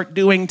kind of start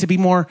doing to be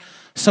more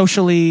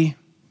socially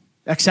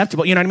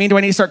acceptable? You know what I mean? Do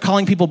I need to start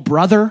calling people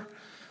brother?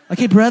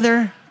 Hey,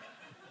 brother.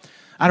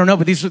 I don't know,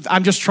 but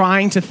I'm just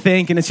trying to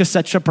think, and it's just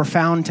such a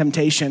profound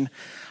temptation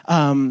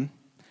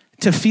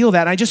to feel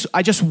that. I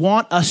just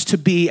want us to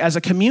be, as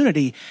a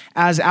community,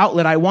 as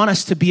Outlet, I want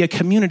us to be a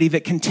community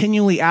that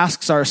continually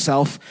asks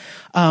ourselves,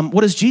 what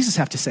does Jesus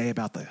have to say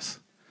about this?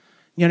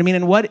 You know what I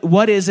mean? And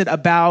what is it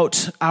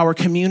about our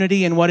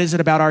community, and what is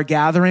it about our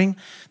gathering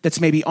that's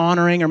maybe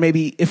honoring, or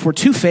maybe if we're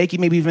too fake,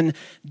 maybe even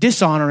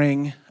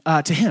dishonoring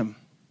to him?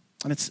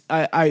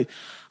 And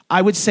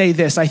I would say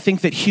this: I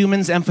think that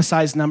humans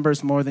emphasize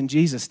numbers more than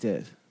Jesus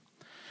did.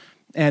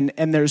 And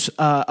there's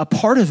a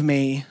part of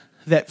me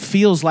that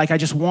feels like I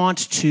just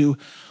want to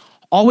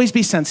always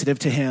be sensitive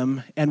to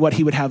him and what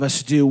he would have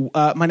us do.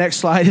 My next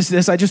slide is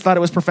this. I just thought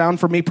it was profound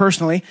for me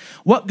personally.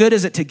 What good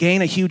is it to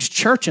gain a huge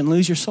church and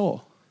lose your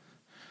soul?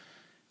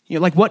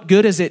 What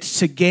good is it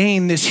to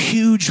gain this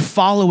huge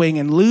following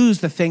and lose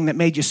the thing that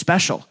made you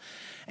special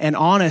and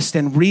honest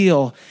and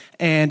real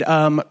and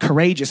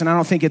courageous? And I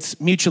don't think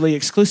it's mutually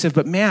exclusive,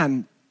 but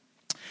man,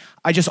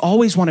 I just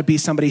always want to be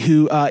somebody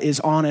who is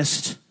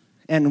honest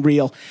and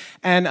real.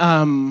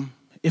 And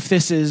if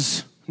this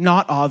is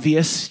not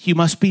obvious, you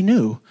must be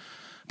new.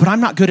 But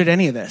I'm not good at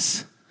any of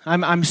this. I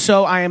am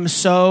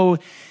so,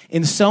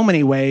 in so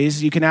many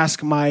ways, you can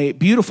ask my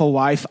beautiful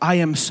wife, I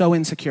am so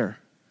insecure.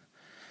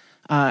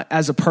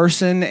 As a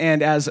person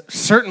and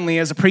certainly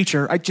as a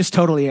preacher, I just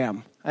totally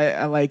am.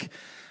 I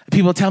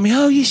people tell me,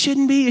 oh, you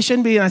shouldn't be,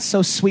 and that's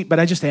so sweet, but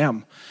I just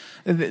am.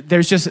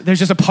 There's just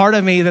a part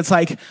of me that's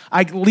like,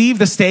 I leave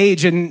the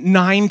stage and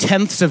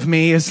 9/10 of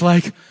me is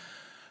like,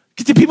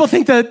 do people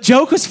think the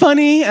joke was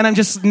funny? And I'm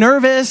just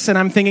nervous, and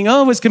I'm thinking,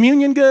 oh, was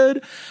communion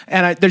good?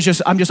 And I'm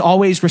just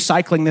always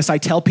recycling this. I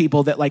tell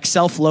people that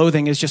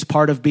self-loathing is just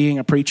part of being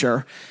a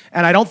preacher.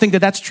 And I don't think that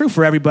that's true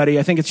for everybody.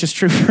 I think it's just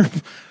true for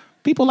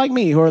people like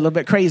me who are a little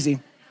bit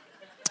crazy.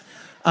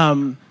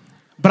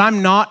 But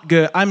I'm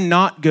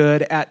not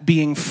good at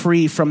being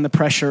free from the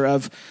pressure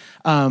of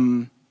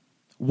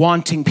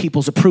wanting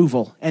people's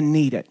approval and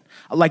need it.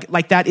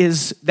 Like that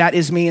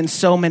is me in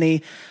so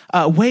many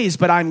ways,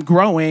 but I'm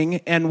growing,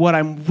 and what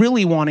I'm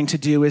really wanting to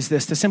do is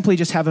this, to simply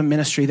just have a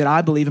ministry that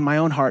I believe in my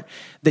own heart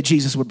that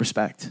Jesus would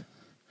respect.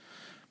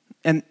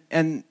 And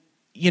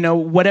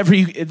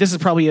this is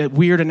probably a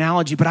weird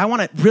analogy, but I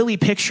want to really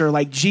picture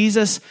like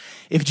Jesus,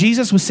 if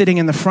Jesus was sitting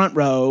in the front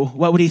row,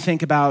 what would he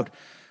think about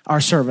our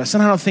service?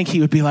 And I don't think he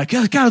would be like,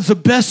 oh, God, it's the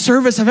best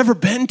service I've ever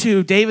been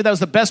to. David, that was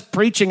the best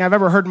preaching I've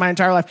ever heard in my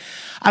entire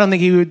life. I don't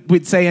think he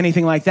would say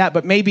anything like that,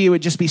 but maybe it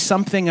would just be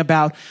something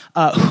about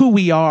who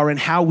we are and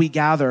how we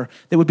gather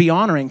that would be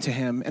honoring to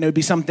him, and it would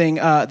be something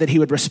that he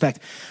would respect.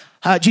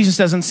 Jesus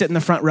doesn't sit in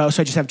the front row,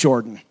 so I just have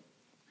Jordan.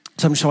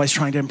 So I'm just always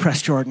trying to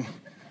impress Jordan.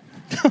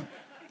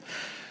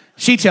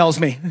 She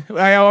tells me. We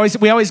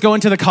always go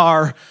into the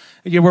car.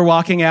 We're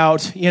walking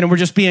out, we're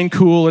just being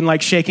cool and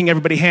like shaking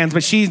everybody's hands,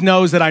 but she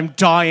knows that I'm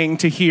dying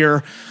to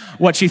hear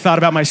what she thought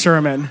about my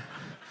sermon.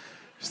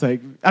 She's like,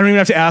 I don't even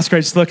have to ask her,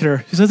 I just look at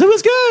her. She says, it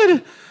was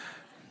good.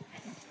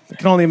 I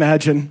can only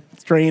imagine.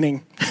 It's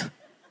draining.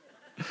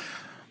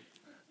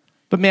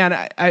 But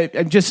man,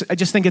 I just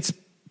think it's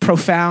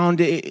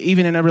profound,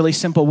 even in a really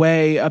simple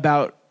way,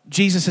 about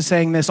Jesus is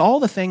saying this, all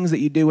the things that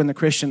you do in the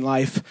Christian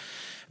life,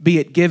 be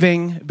it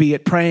giving, be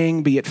it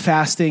praying, be it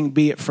fasting,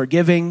 be it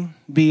forgiving,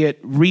 be it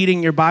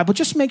reading your Bible,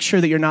 just make sure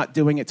that you're not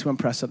doing it to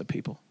impress other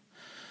people.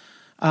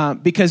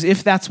 Because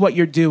if that's what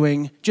you're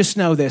doing, just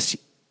know this,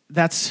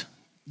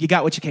 you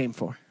got what you came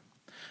for.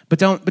 But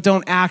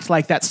don't act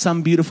like that's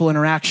some beautiful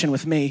interaction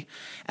with me.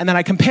 And then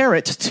I compare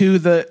it to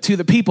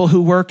the people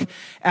who work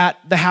at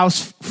the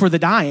house for the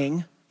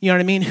dying, you know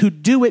what I mean, who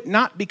do it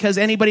not because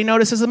anybody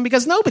notices them,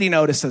 because nobody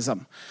notices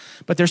them.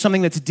 But there's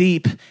something that's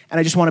deep, and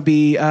I just want to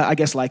be,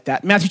 like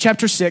that. Matthew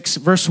chapter 6,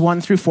 verse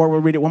 1 through 4, we'll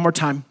read it one more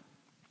time.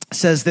 It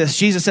says this,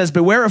 Jesus says,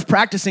 beware of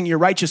practicing your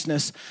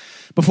righteousness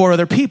before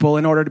other people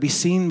in order to be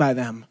seen by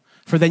them,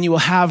 for then you will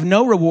have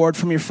no reward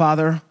from your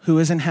Father who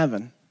is in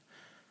heaven.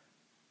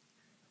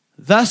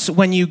 Thus,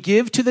 when you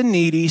give to the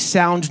needy,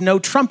 sound no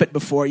trumpet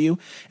before you,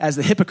 as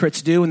the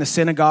hypocrites do in the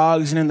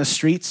synagogues and in the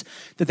streets,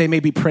 that they may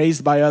be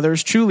praised by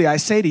others. Truly, I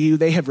say to you,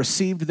 they have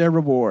received their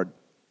reward.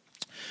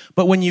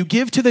 But when you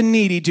give to the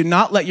needy, do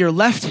not let your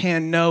left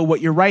hand know what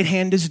your right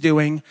hand is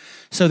doing,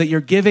 so that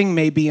your giving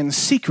may be in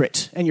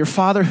secret, and your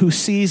Father who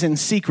sees in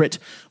secret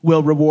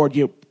will reward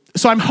you.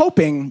 So I'm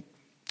hoping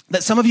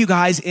that some of you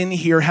guys in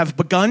here have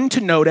begun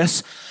to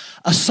notice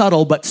a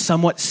subtle but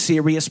somewhat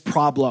serious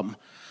problem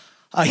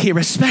here,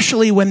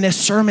 especially when this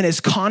sermon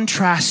is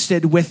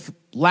contrasted with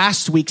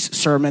last week's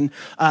sermon,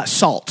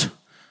 salt,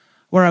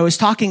 where I was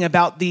talking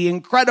about the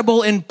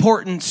incredible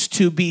importance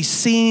to be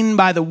seen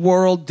by the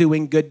world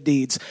doing good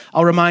deeds.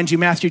 I'll remind you,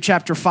 Matthew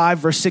chapter 5,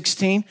 verse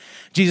 16,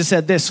 Jesus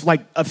said this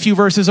like a few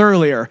verses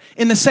earlier.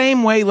 In the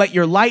same way, let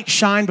your light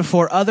shine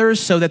before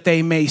others so that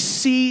they may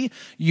see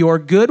your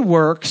good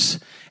works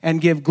and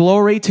give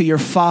glory to your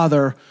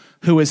Father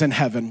who is in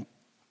heaven.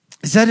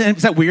 Is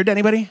that weird to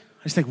anybody?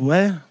 I just think,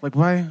 what? Like,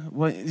 why?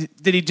 What?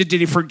 Did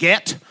he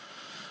forget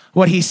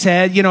what he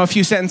said, a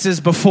few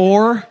sentences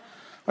before?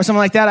 Or something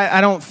like that.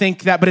 I don't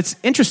think that, but it's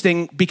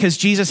interesting because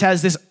Jesus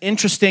has this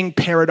interesting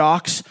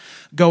paradox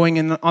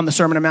going on the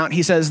Sermon on the Mount.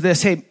 He says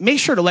this, hey, make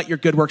sure to let your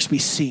good works be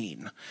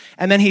seen.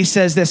 And then he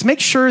says this,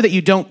 make sure that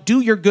you don't do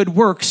your good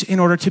works in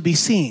order to be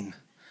seen.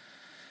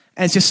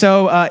 And it's just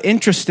so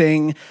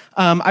interesting.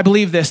 I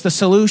believe this, the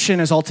solution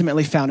is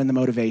ultimately found in the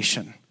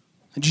motivation.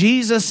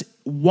 Jesus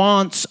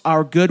wants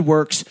our good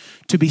works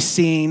to be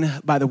seen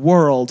by the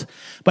world,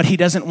 but he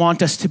doesn't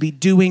want us to be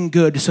doing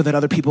good so that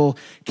other people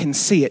can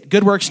see it.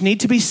 Good works need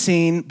to be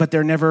seen, but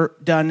they're never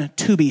done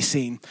to be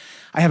seen.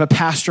 I have a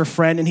pastor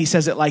friend, and he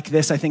says it like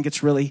this. I think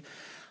it's really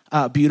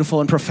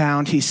beautiful and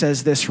profound. He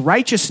says this,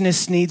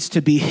 righteousness needs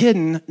to be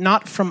hidden,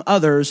 not from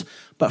others,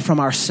 but from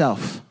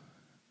ourselves.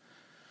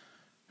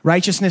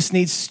 Righteousness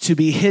needs to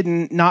be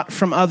hidden, not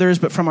from others,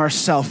 but from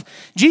ourselves.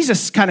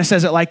 Jesus kind of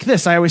says it like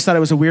this. I always thought it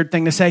was a weird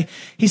thing to say.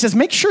 He says,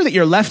 make sure that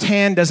your left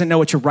hand doesn't know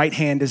what your right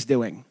hand is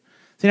doing.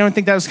 So you don't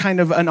think that was kind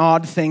of an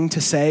odd thing to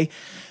say?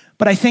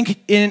 But I think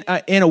in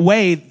a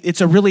way,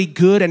 it's a really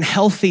good and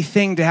healthy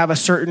thing to have a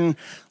certain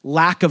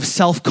lack of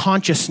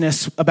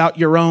self-consciousness about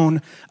your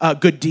own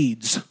good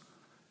deeds.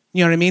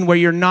 You know what I mean? Where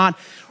you're not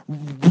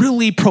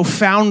really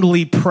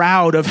profoundly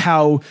proud of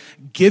how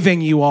giving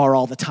you are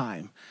all the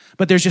time.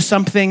 But there's just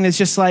something that's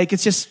just like,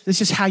 it's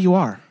just how you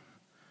are.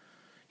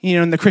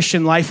 In the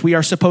Christian life, we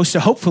are supposed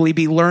to hopefully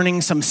be learning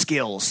some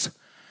skills.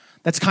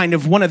 That's kind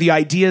of one of the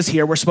ideas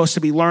here. We're supposed to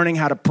be learning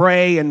how to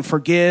pray and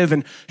forgive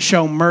and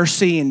show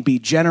mercy and be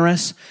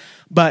generous.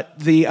 But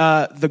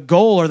the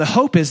goal or the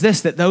hope is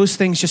this, that those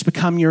things just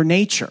become your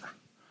nature.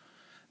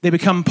 They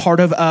become part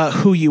of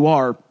who you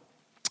are.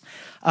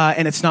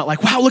 And it's not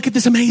like, wow, look at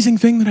this amazing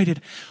thing that I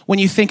did. When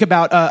you think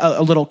about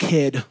a little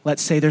kid,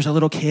 let's say there's a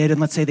little kid, and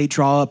let's say they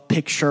draw a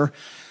picture.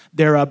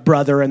 They're a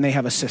brother and they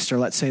have a sister.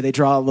 Let's say they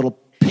draw a little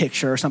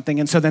picture or something.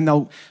 And so then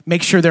they'll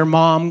make sure their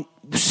mom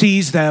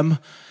sees them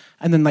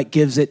and then like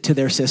gives it to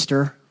their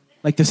sister.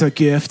 like this is a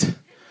gift. And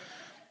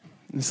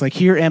it's like,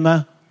 here,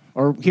 Emma,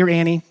 or here,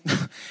 Annie.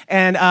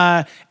 And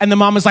the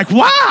mom was like,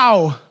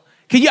 wow,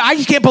 I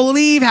just can't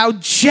believe how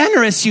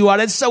generous you are.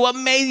 That's so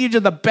amazing.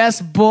 You're the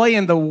best boy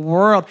in the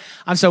world.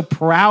 I'm so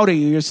proud of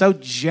you. You're so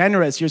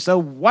generous. You're so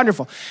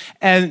wonderful.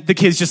 And the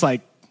kid's just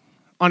like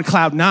on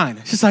cloud nine.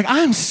 It's just like,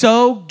 I'm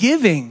so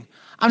giving.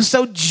 I'm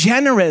so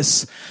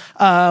generous.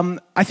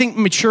 I think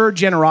mature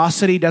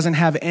generosity doesn't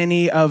have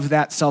any of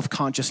that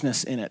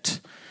self-consciousness in it.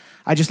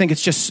 I just think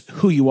it's just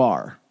who you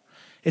are.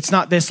 It's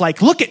not this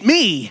like, look at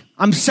me.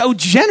 I'm so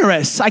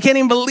generous. I can't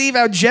even believe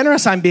how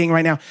generous I'm being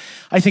right now.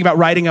 I think about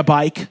riding a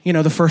bike. You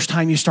know, the first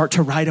time you start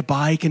to ride a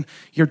bike and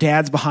your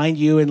dad's behind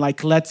you and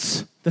like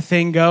lets the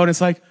thing go. And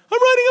it's like, I'm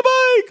riding a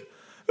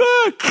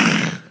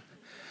bike.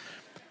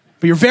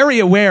 But you're very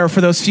aware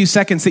for those few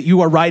seconds that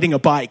you are riding a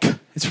bike.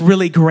 It's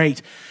really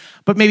great.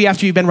 But maybe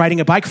after you've been riding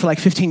a bike for like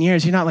 15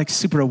 years, you're not like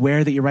super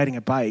aware that you're riding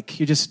a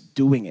bike. You're just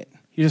doing it.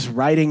 You're just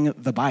riding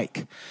the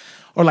bike.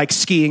 Or like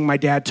skiing. My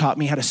dad taught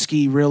me how to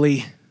ski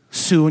really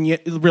soon.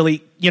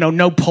 Really,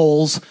 no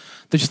poles.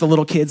 They're just the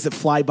little kids that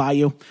fly by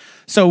you.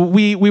 So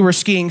we were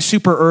skiing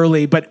super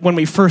early, but when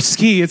we first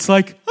ski, it's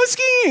like, I'm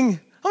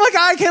skiing. I'm like,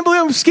 I can't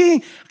believe I'm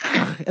skiing.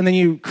 And then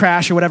you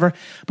crash or whatever.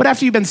 But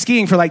after you've been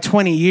skiing for like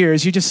 20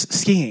 years, you're just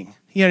skiing.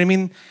 You know what I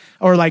mean?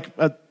 Or like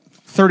a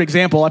third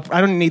example.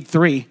 I don't need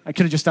three. I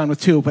could have just done with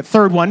two. But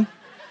third one,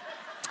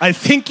 I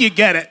think you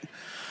get it.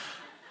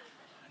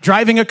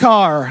 Driving a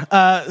car.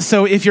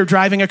 So if you're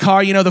driving a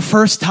car, the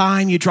first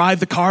time you drive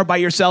the car by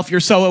yourself, you're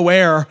so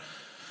aware.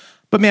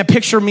 But man,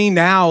 picture me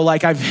now,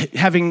 like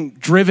having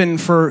driven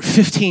for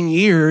 15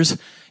 years,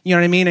 you know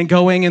what I mean? And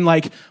going and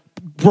like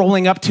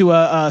rolling up to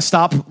a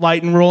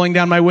stoplight and rolling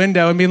down my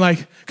window and being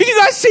like, can you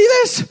guys see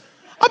this?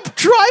 I'm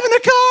driving a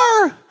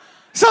car.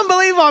 It's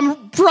unbelievable.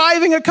 I'm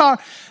driving a car.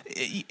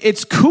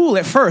 It's cool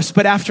at first,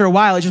 but after a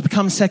while, it just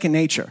becomes second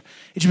nature.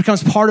 It just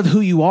becomes part of who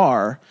you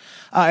are.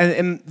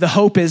 And the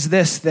hope is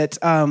this, that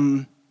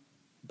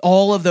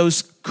all of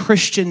those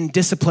Christian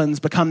disciplines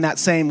become that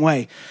same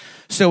way.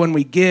 So when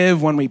we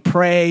give, when we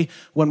pray,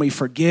 when we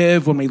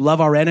forgive, when we love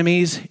our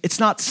enemies, it's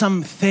not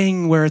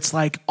something where it's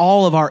like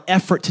all of our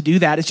effort to do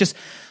that. It's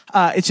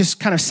just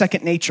kind of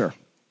second nature.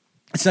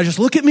 It's not just,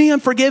 look at me, I'm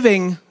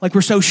forgiving. Like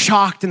we're so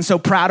shocked and so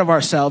proud of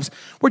ourselves.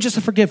 We're just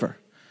a forgiver.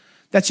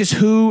 That's just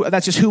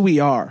who we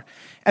are.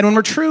 And when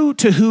we're true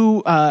to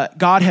who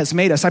God has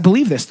made us, I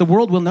believe this, the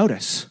world will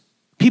notice.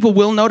 People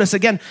will notice.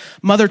 Again,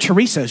 Mother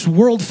Teresa is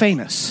world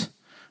famous,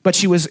 but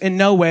she was in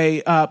no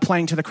way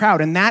playing to the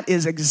crowd. And that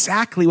is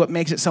exactly what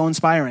makes it so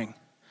inspiring.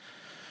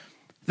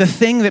 The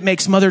thing that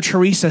makes Mother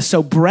Teresa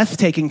so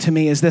breathtaking to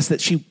me is this,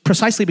 that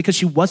precisely because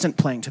she wasn't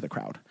playing to the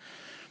crowd.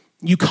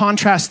 You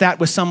contrast that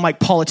with some like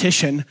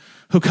politician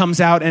who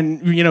comes out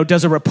and,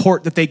 does a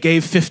report that they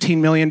gave $15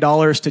 million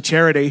to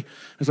charity.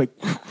 It's like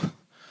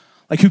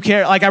who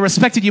cares? Like, I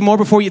respected you more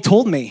before you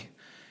told me,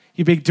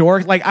 you big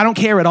dork. Like, I don't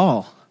care at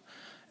all.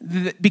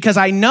 Because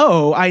I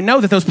know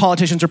that those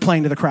politicians are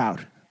playing to the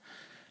crowd.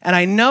 And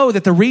I know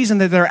that the reason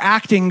that they're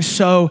acting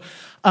so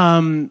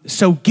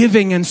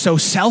giving and so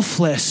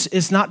selfless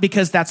is not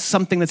because that's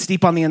something that's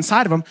deep on the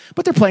inside of them,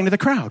 but they're playing to the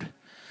crowd.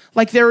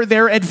 Like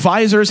their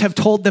advisors have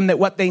told them that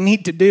what they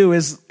need to do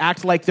is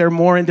act like they're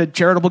more into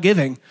charitable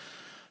giving.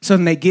 So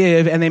then they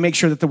give and they make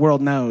sure that the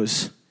world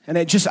knows. And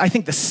I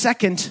think the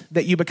second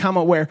that you become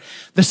aware,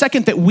 the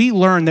second that we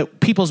learn that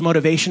people's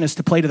motivation is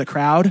to play to the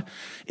crowd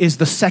is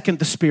the second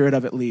the spirit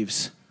of it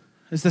leaves.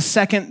 Is the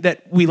second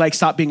that we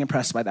stop being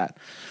impressed by that.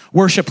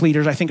 Worship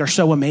leaders, I think, are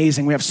so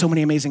amazing. We have so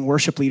many amazing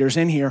worship leaders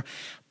in here.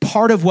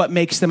 Part of what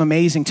makes them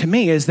amazing to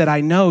me is that I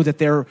know that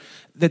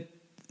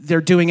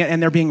they're doing it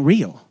and they're being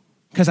real.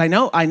 Because I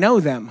know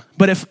them.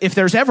 But if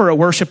there's ever a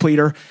worship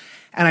leader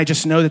and I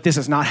just know that this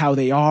is not how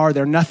they are,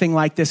 they're nothing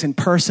like this in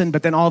person,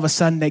 but then all of a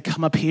sudden they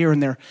come up here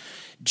and they're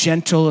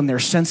gentle and they're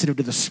sensitive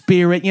to the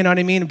spirit, you know what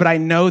I mean? But I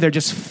know they're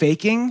just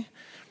faking.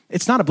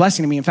 It's not a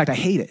blessing to me. In fact, I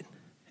hate it.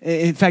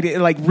 In fact, it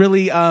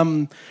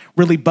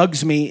really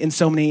bugs me in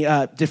so many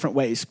different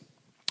ways.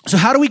 So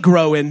how do we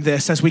grow in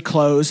this as we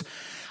close?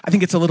 I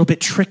think it's a little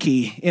bit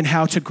tricky in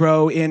how to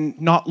grow in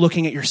not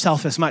looking at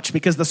yourself as much,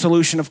 because the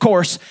solution, of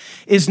course,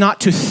 is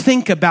not to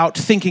think about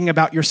thinking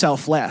about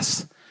yourself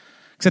less,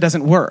 because it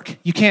doesn't work.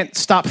 You can't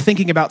stop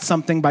thinking about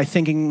something by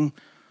thinking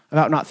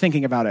about not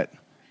thinking about it.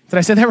 Did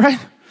I say that right?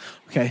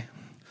 Okay.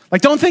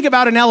 Like, don't think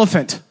about an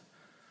elephant.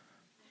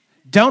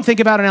 Don't think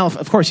about an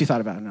elephant. Of course you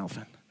thought about an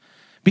elephant.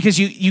 Because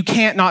you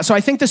can't not. So I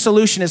think the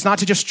solution is not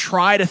to just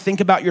try to think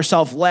about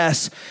yourself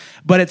less,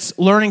 but it's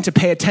learning to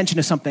pay attention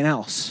to something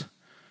else.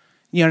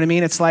 You know what I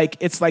mean? It's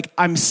like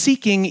I'm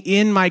seeking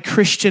in my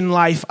Christian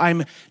life,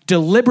 I'm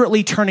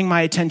deliberately turning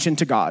my attention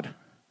to God.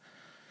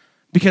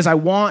 Because I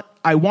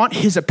want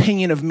his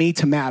opinion of me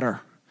to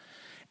matter.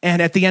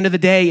 And at the end of the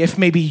day, if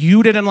maybe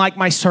you didn't like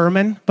my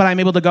sermon, but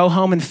I'm able to go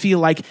home and feel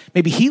like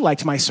maybe he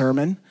liked my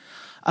sermon,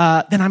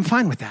 then I'm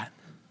fine with that.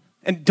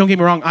 And don't get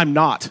me wrong, I'm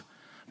not.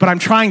 But I'm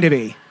trying to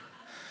be.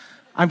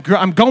 I'm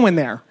going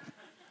there.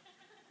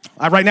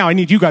 Right now, I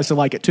need you guys to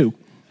like it too.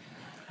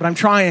 But I'm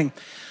trying.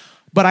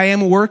 But I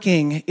am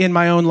working in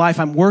my own life.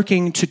 I'm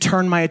working to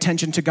turn my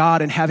attention to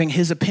God and having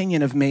his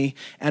opinion of me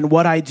and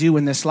what I do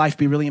in this life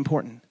be really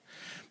important.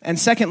 And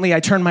secondly, I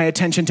turn my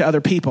attention to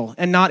other people,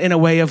 and not in a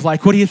way of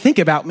like, what do you think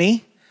about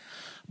me?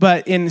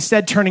 But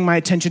instead turning my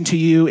attention to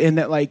you in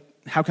that, like,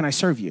 how can I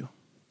serve you?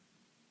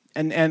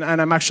 And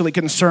I'm actually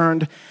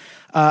concerned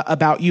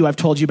about you. I've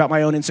told you about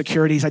my own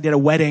insecurities. I did a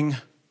wedding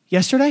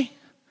yesterday.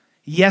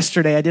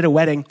 I did a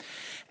wedding.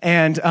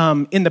 And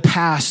in the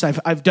past,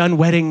 I've done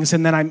weddings,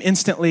 and then I'm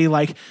instantly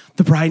like,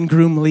 the bride and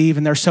groom leave,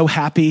 and they're so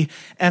happy.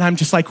 And I'm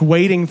just like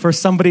waiting for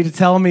somebody to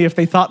tell me if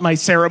they thought my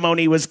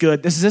ceremony was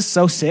good. This is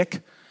so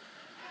sick.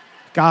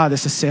 God,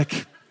 this is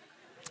sick.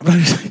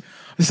 I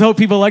just hope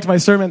people liked my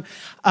sermon.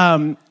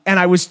 And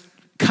I was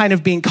kind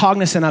of being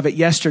cognizant of it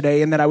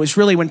yesterday, and that I was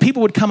really, when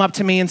people would come up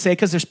to me and say,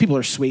 because there's people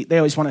who are sweet, they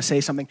always want to say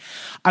something.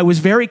 I was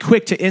very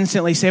quick to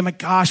instantly say, oh my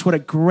gosh, what a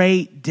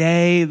great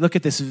day. Look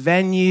at this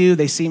venue.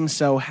 They seem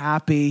so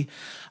happy.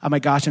 Oh my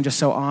gosh, I'm just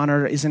so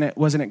honored.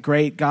 Wasn't it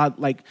great? God,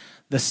 like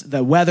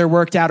the weather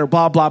worked out, or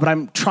blah, blah. But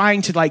I'm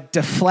trying to like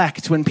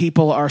deflect when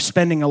people are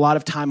spending a lot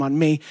of time on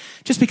me,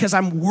 just because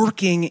I'm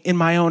working in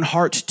my own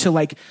heart to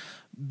like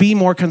be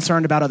more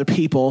concerned about other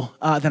people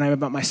than I am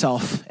about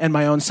myself and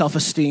my own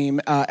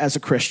self-esteem as a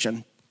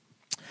Christian.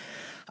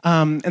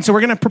 And so we're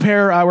going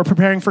to we're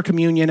preparing for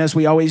communion, as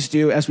we always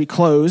do as we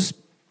close.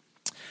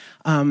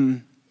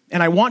 And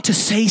I want to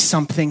say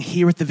something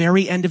here at the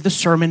very end of the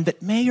sermon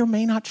that may or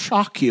may not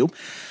shock you,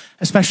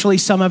 especially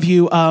some of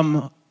you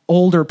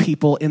older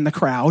people in the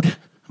crowd.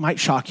 Might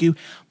shock you.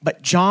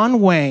 But John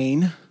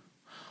Wayne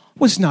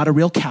was not a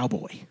real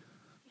cowboy.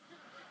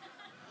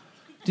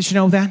 Did you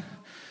know that?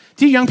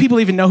 Do young people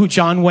even know who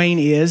John Wayne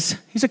is?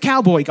 He's a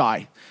cowboy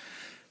guy.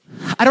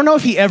 I don't know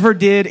if he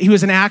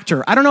was an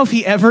actor. I don't know if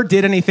he ever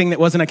did anything that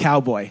wasn't a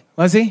cowboy.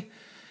 Was he?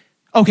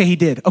 Okay, he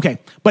did. Okay.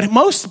 But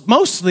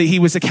mostly he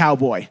was a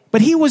cowboy.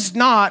 But he was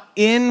not,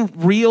 in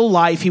real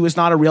life, he was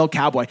not a real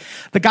cowboy.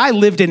 The guy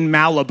lived in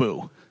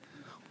Malibu.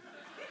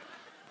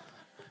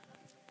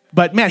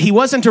 But man, he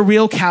wasn't a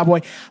real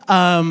cowboy.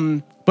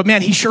 But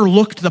man, he sure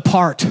looked the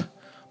part.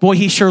 Boy,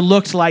 he sure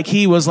looked like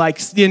he was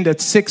like into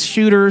 6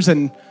 shooters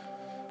and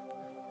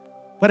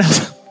what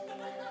else?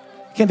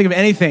 Can't think of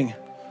anything.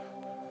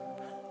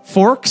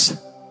 Forks?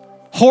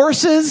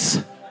 Horses?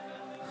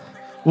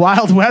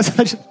 Wild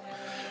West?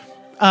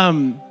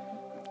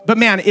 But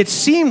man, it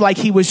seemed like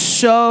he was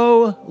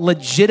so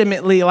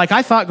legitimately, like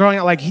I thought growing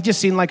up, like he just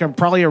seemed like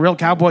probably a real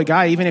cowboy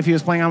guy, even if he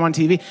was playing on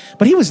TV.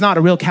 But he was not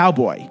a real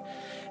cowboy.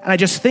 And I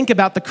just think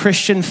about the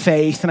Christian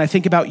faith, and I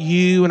think about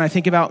you, and I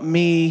think about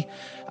me,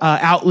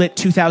 Outlet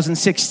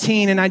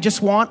 2016, and I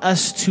just want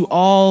us to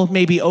all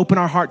maybe open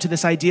our heart to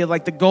this idea,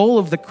 like the goal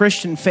of the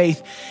Christian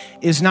faith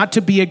is not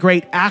to be a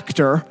great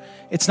actor,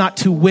 it's not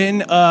to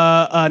win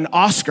an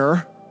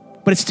Oscar,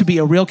 but it's to be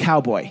a real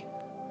cowboy.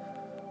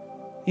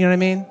 You know what I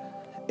mean?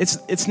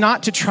 It's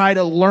not to try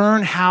to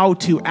learn how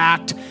to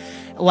act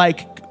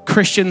like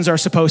Christians are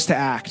supposed to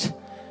act.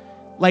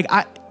 Like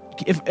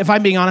if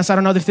I'm being honest, I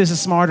don't know if this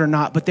is smart or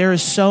not, but there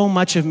is so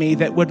much of me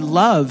that would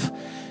love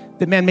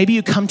that, man, maybe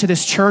you come to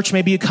this church,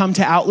 maybe you come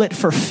to Outlet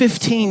for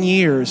 15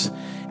 years,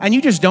 and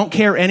you just don't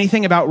care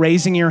anything about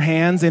raising your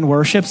hands in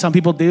worship. Some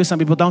people do, some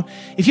people don't.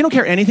 If you don't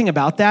care anything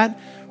about that,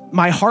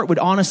 my heart would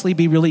honestly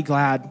be really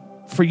glad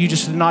for you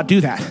just to not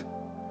do that.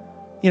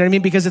 You know what I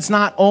mean? Because it's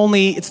not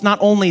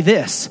only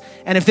this.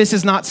 And if this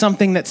is not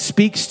something that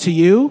speaks to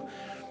you,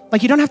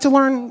 like you don't have to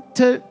learn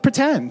to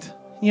pretend.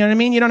 You know what I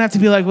mean? You don't have to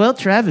be like, well,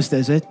 Travis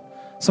does it,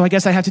 so I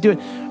guess I have to do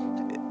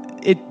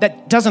it.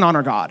 That doesn't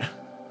honor God.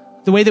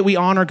 The way that we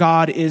honor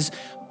God is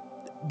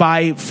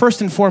by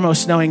first and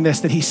foremost knowing this,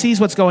 that he sees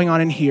what's going on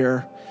in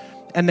here.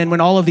 And then when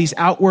all of these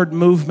outward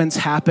movements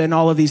happen,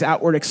 all of these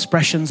outward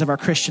expressions of our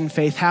Christian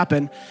faith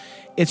happen,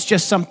 it's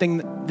just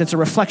something that's a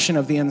reflection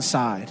of the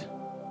inside.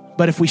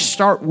 But if we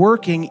start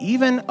working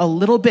even a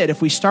little bit,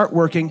 if we start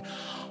working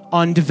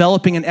on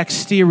developing an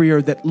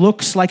exterior that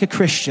looks like a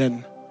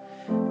Christian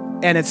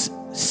and it's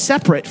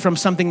separate from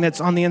something that's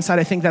on the inside,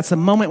 I think that's the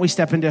moment we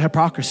step into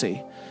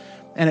hypocrisy.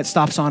 And it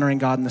stops honoring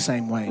God in the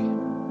same way.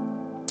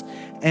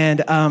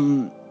 And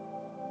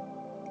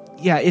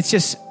it's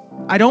just,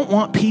 I don't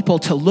want people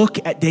to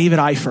look at David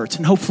Eiffert,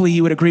 and hopefully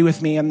you would agree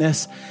with me on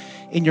this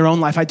in your own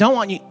life. I don't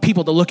want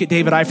people to look at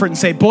David Eiffert and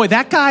say, boy,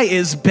 that guy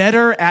is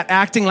better at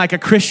acting like a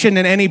Christian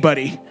than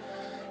anybody.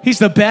 He's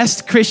the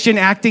best Christian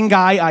acting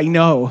guy I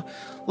know.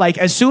 Like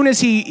as soon as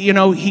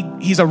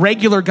he's a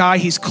regular guy,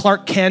 he's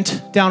Clark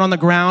Kent down on the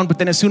ground, but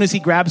then as soon as he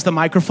grabs the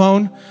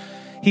microphone,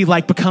 he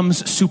like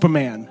becomes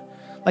Superman.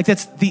 Like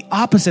that's the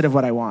opposite of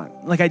what I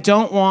want. Like I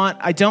don't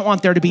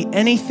want there to be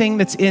anything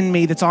that's in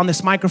me that's on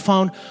this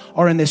microphone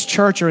or in this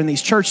church or in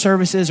these church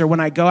services or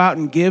when I go out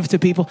and give to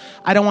people.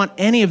 I don't want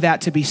any of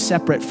that to be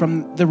separate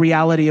from the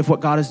reality of what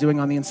God is doing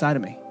on the inside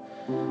of me.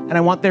 And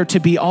I want there to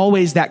be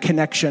always that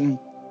connection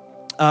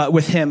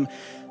with him.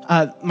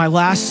 My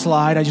last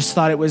slide, I just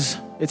thought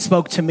it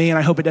spoke to me, and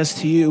I hope it does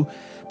to you.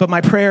 But my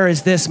prayer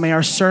is this: may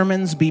our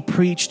sermons be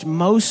preached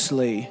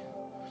mostly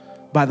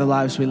by the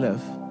lives we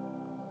live,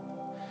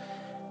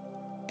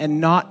 and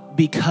not not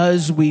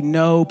because we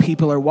know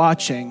people are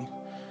watching,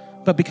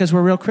 but because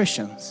we're real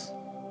Christians,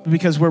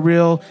 because we're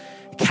real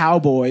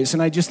cowboys.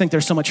 And I just think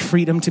there's so much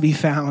freedom to be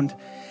found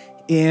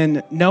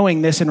in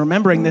knowing this and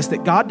remembering this,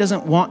 that God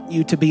doesn't want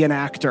you to be an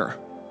actor.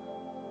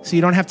 So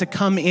you don't have to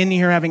come in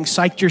here having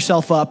psyched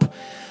yourself up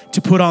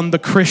to put on the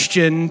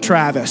Christian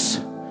Travis.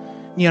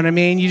 You know what I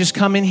mean? You just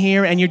come in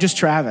here and you're just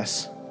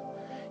Travis.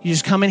 You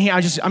just come in here,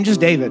 I'm just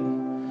David.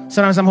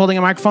 Sometimes I'm holding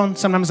a microphone,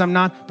 sometimes I'm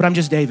not, but I'm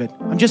just David.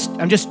 I'm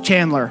just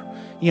Chandler.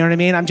 You know what I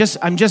mean? I'm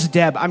just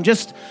Deb. I'm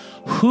just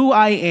who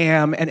I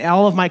am, and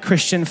all of my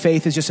Christian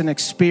faith is just an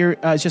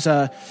experience, just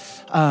a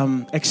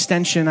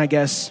extension, I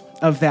guess,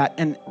 of that.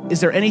 And is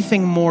there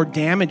anything more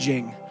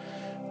damaging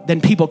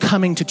than people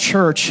coming to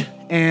church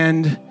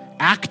and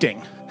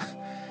acting?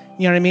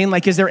 You know what I mean?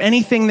 Like, is there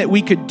anything that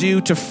we could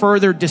do to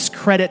further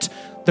discredit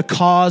the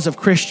cause of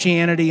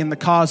Christianity and the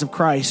cause of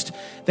Christ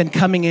than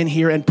coming in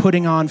here and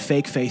putting on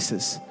fake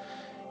faces?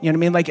 You know what I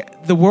mean?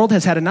 Like, the world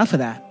has had enough of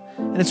that.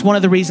 And it's one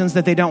of the reasons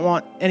that they don't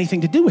want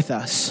anything to do with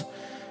us.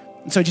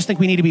 And so I just think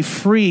we need to be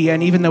free,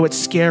 and even though it's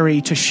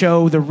scary, to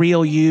show the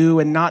real you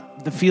and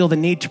not feel the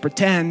need to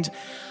pretend.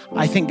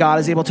 I think God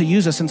is able to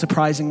use us in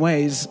surprising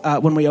ways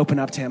when we open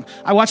up to him.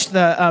 I watched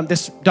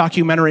this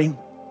documentary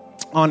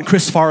on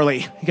Chris Farley.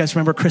 You guys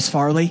remember Chris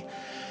Farley?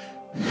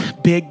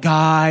 Big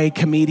guy,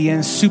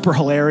 comedian, super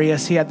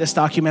hilarious. He had this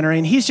documentary,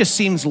 and he just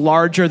seems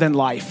larger than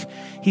life.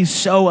 He's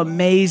so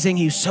amazing.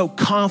 He's so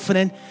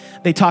confident.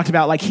 They talked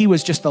about, like, he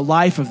was just the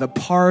life of the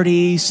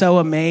party, so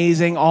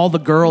amazing. All the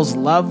girls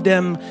loved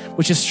him,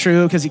 which is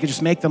true because he could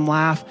just make them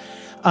laugh.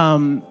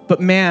 But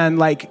man,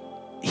 like,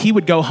 he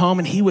would go home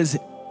and he was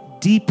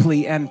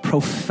deeply and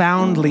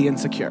profoundly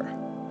insecure.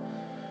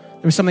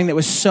 There was something that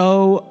was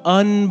so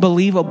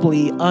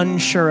unbelievably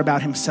unsure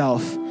about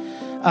himself.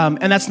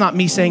 And that's not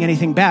me saying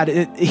anything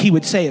bad. He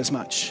would say as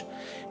much.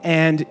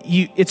 And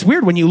it's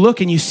weird when you look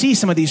and you see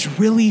some of these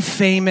really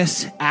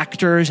famous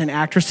actors and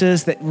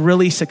actresses that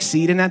really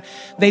succeed in that.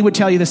 They would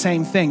tell you the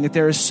same thing, that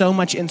there is so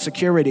much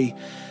insecurity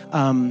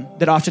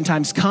that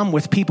oftentimes come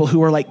with people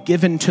who are, like,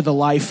 given to the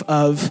life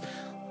of,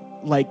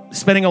 like,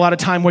 spending a lot of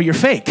time where you're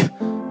fake. You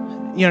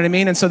know what I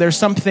mean? And so there's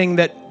something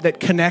that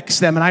connects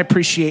them. And I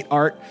appreciate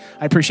art.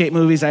 I appreciate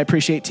movies. I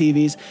appreciate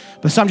TVs.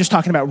 But so I'm just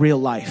talking about real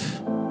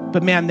life.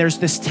 But man, there's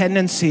this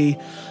tendency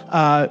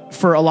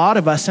for a lot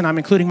of us, and I'm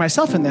including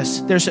myself in this,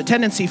 there's a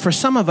tendency for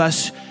some of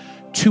us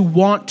to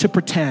want to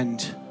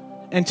pretend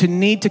and to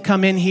need to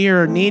come in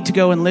here or need to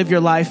go and live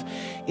your life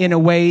in a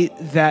way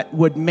that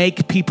would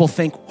make people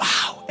think,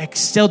 wow,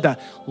 Exilda,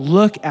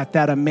 look at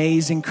that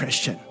amazing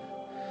Christian.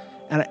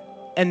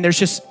 And there's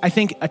just, I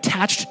think,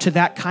 attached to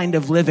that kind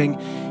of living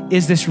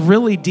is this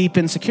really deep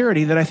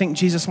insecurity that I think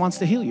Jesus wants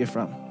to heal you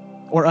from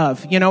or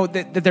of. You know,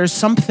 that there's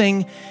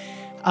something...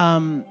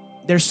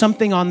 there's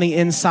something on the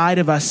inside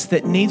of us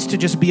that needs to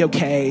just be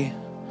okay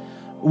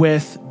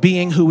with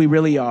being who we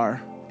really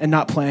are and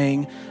not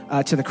playing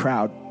to the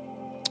crowd.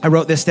 I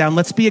wrote this down.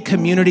 Let's be a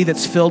community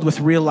that's filled with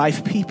real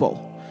life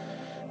people.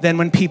 Then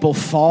when people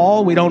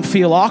fall, we don't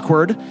feel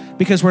awkward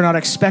because we're not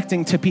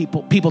expecting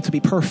people to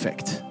be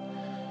perfect.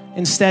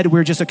 Instead,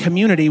 we're just a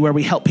community where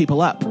we help people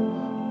up.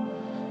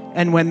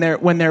 And when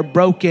they're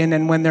broken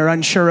and when they're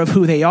unsure of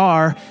who they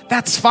are,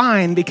 that's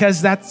fine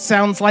because that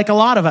sounds like a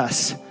lot of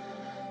us.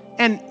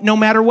 And no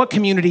matter what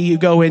community you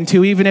go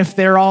into, even if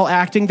they're all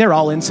acting, they're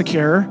all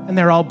insecure and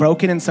they're all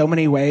broken in so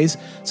many ways.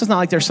 So it's not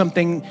like there's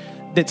something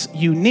that's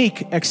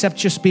unique except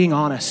just being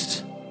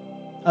honest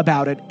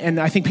about it.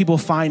 And I think people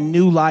find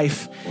new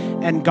life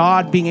and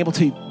God being able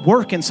to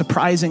work in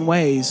surprising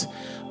ways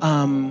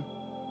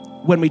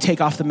when we take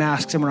off the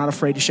masks and we're not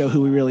afraid to show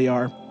who we really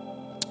are.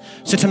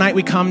 So tonight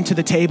we come to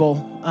the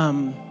table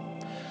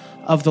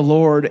of the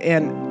Lord,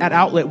 and at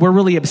Outlet, we're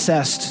really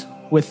obsessed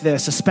with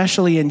this,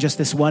 especially in just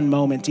this one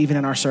moment, even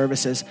in our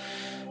services.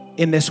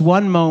 In this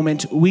one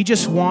moment, we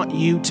just want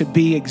you to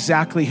be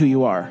exactly who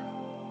you are.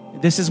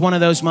 This is one of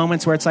those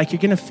moments where it's like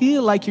you're going to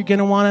feel like you're going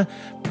to want to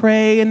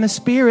pray in the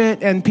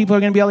Spirit, and people are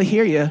going to be able to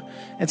hear you.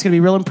 It's going to be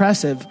real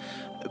impressive.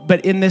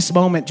 But in this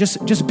moment,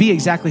 just be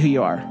exactly who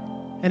you are.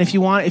 And if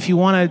you want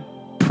to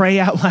pray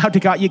out loud to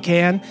God, you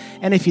can.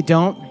 And if you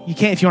don't, you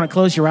can't. If you want to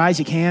close your eyes,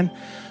 you can.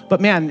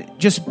 But man,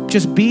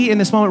 just be in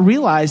this moment.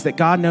 Realize that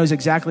God knows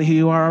exactly who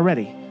you are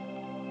already.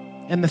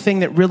 And the thing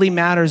that really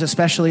matters,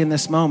 especially in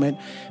this moment,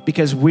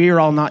 because we're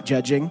all not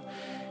judging,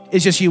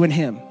 is just you and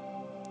him.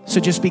 So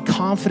just be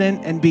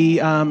confident and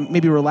be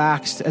maybe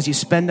relaxed as you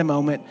spend a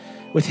moment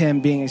with him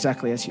being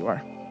exactly as you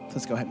are. So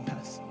let's go ahead and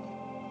pass.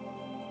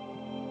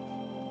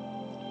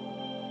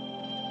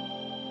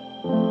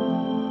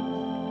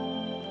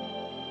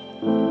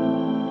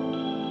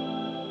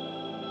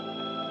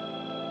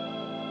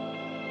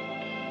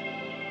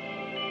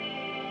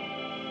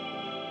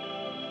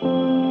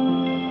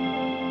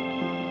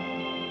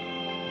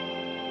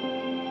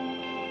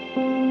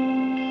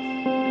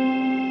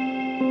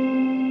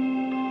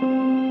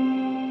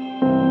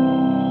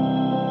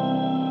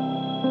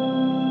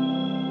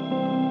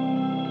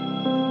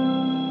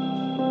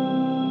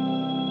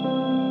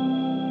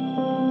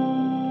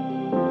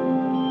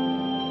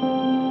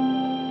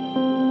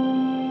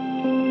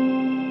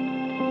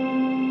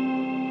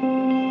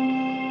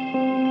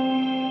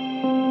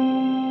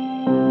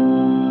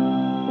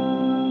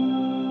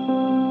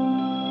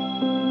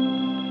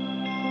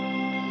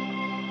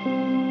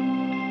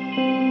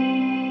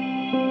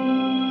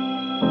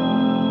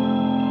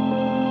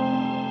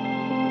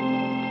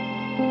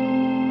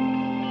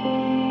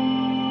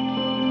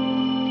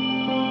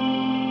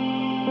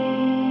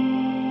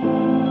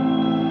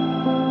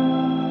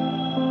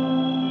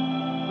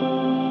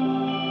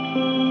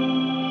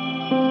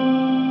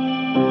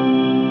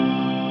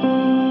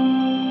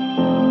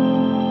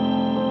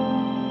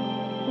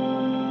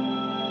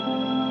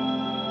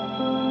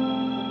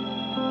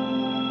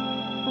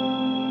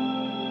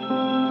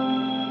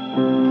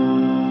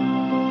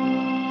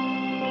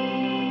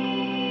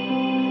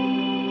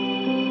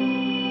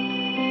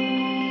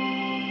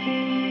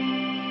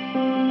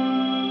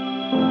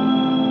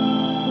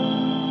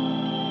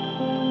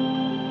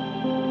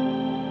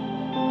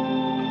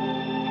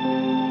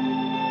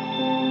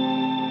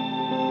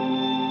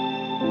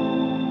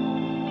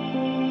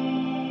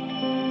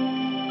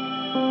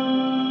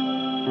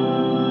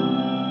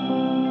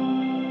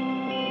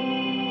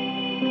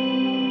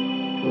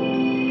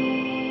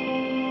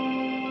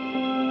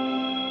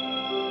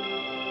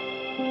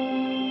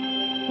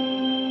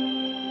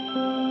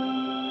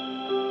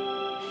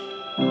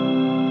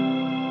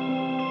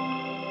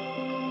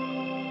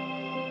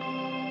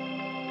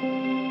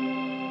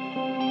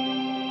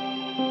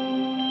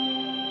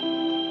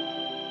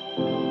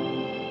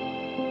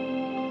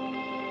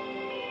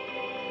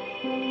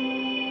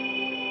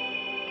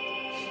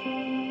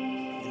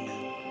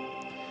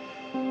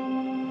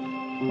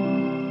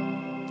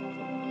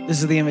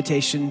 This is the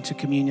invitation to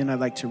communion I'd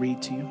like to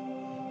read to you.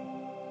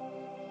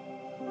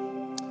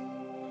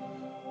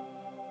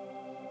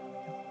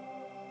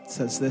 It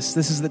says this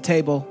is the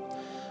table,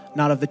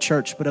 not of the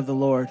church, but of the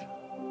Lord.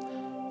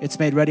 It's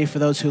made ready for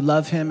those who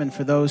love him and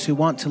for those who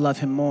want to love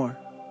him more.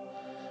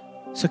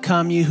 So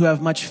come, you who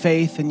have much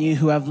faith and you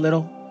who have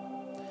little,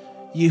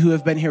 you who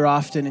have been here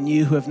often and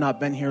you who have not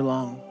been here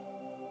long,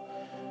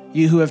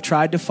 you who have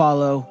tried to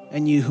follow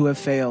and you who have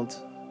failed.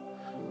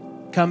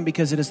 Come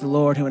because it is the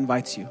Lord who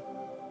invites you.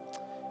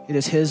 It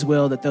is his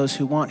will that those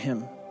who want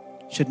him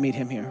should meet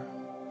him here.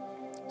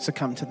 So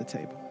come to the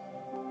table.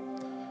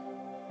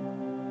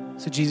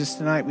 So Jesus,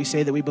 tonight we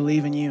say that we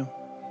believe in you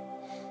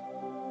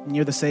and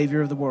you're the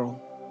Savior of the world.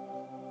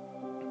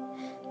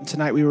 And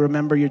tonight we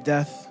remember your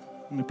death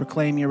and we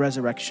proclaim your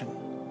resurrection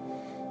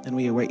and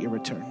we await your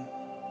return.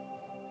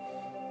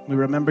 We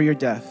remember your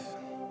death,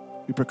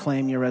 we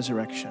proclaim your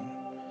resurrection,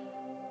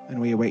 and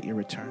we await your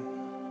return.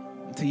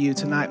 And to you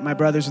tonight, my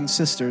brothers and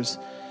sisters,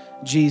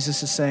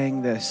 Jesus is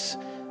saying this: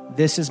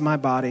 this is my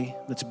body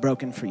that's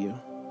broken for you,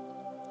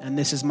 and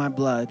this is my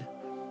blood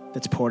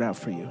that's poured out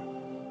for you.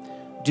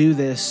 Do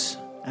this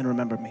and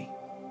remember me.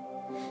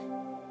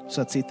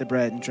 So let's eat the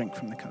bread and drink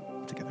from the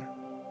cup together.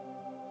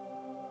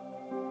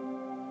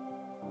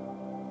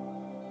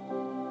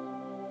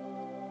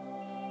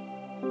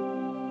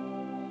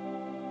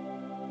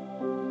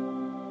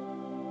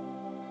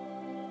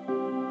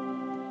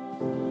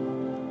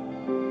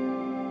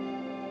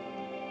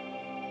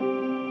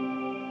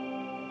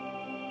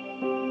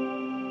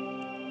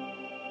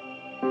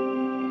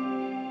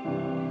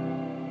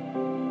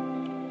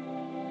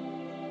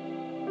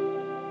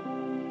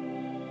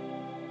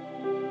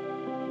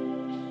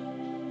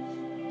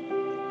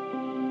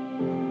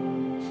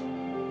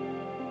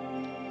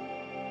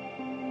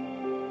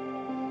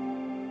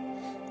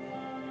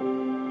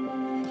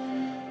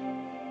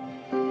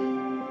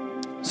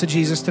 So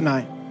Jesus,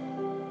 tonight,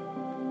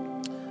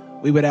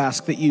 we would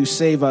ask that you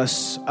save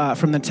us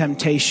from the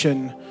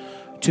temptation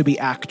to be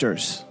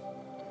actors.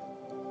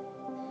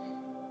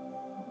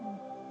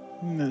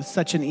 It's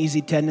such an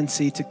easy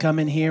tendency to come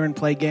in here and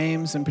play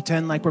games and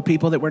pretend like we're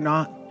people that we're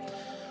not.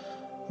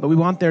 But we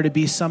want there to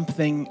be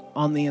something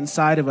on the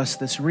inside of us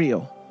that's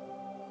real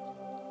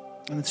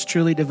and it's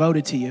truly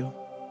devoted to you.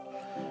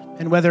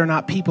 And whether or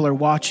not people are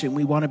watching,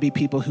 we want to be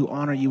people who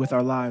honor you with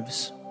our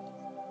lives.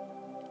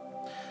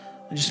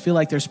 I just feel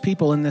like there's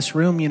people in this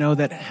room,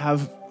 that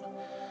have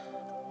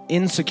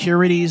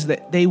insecurities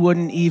that they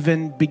wouldn't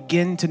even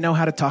begin to know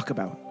how to talk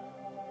about.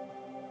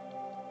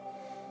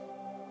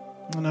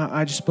 And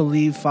I just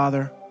believe,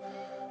 Father,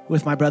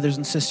 with my brothers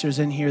and sisters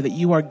in here, that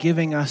you are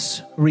giving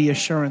us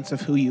reassurance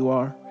of who you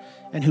are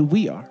and who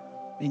we are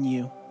in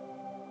you.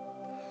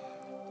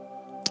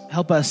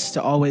 Help us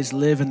to always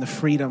live in the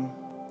freedom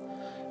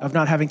of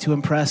not having to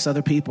impress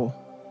other people,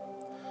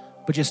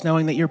 but just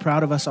knowing that you're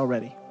proud of us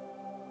already.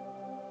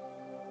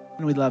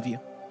 And we love you.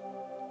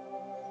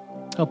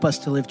 Help us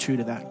to live true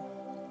to that.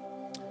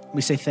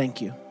 We say thank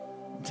you.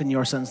 It's in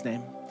your son's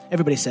name.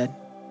 Everybody said,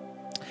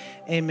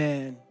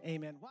 amen.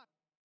 Amen.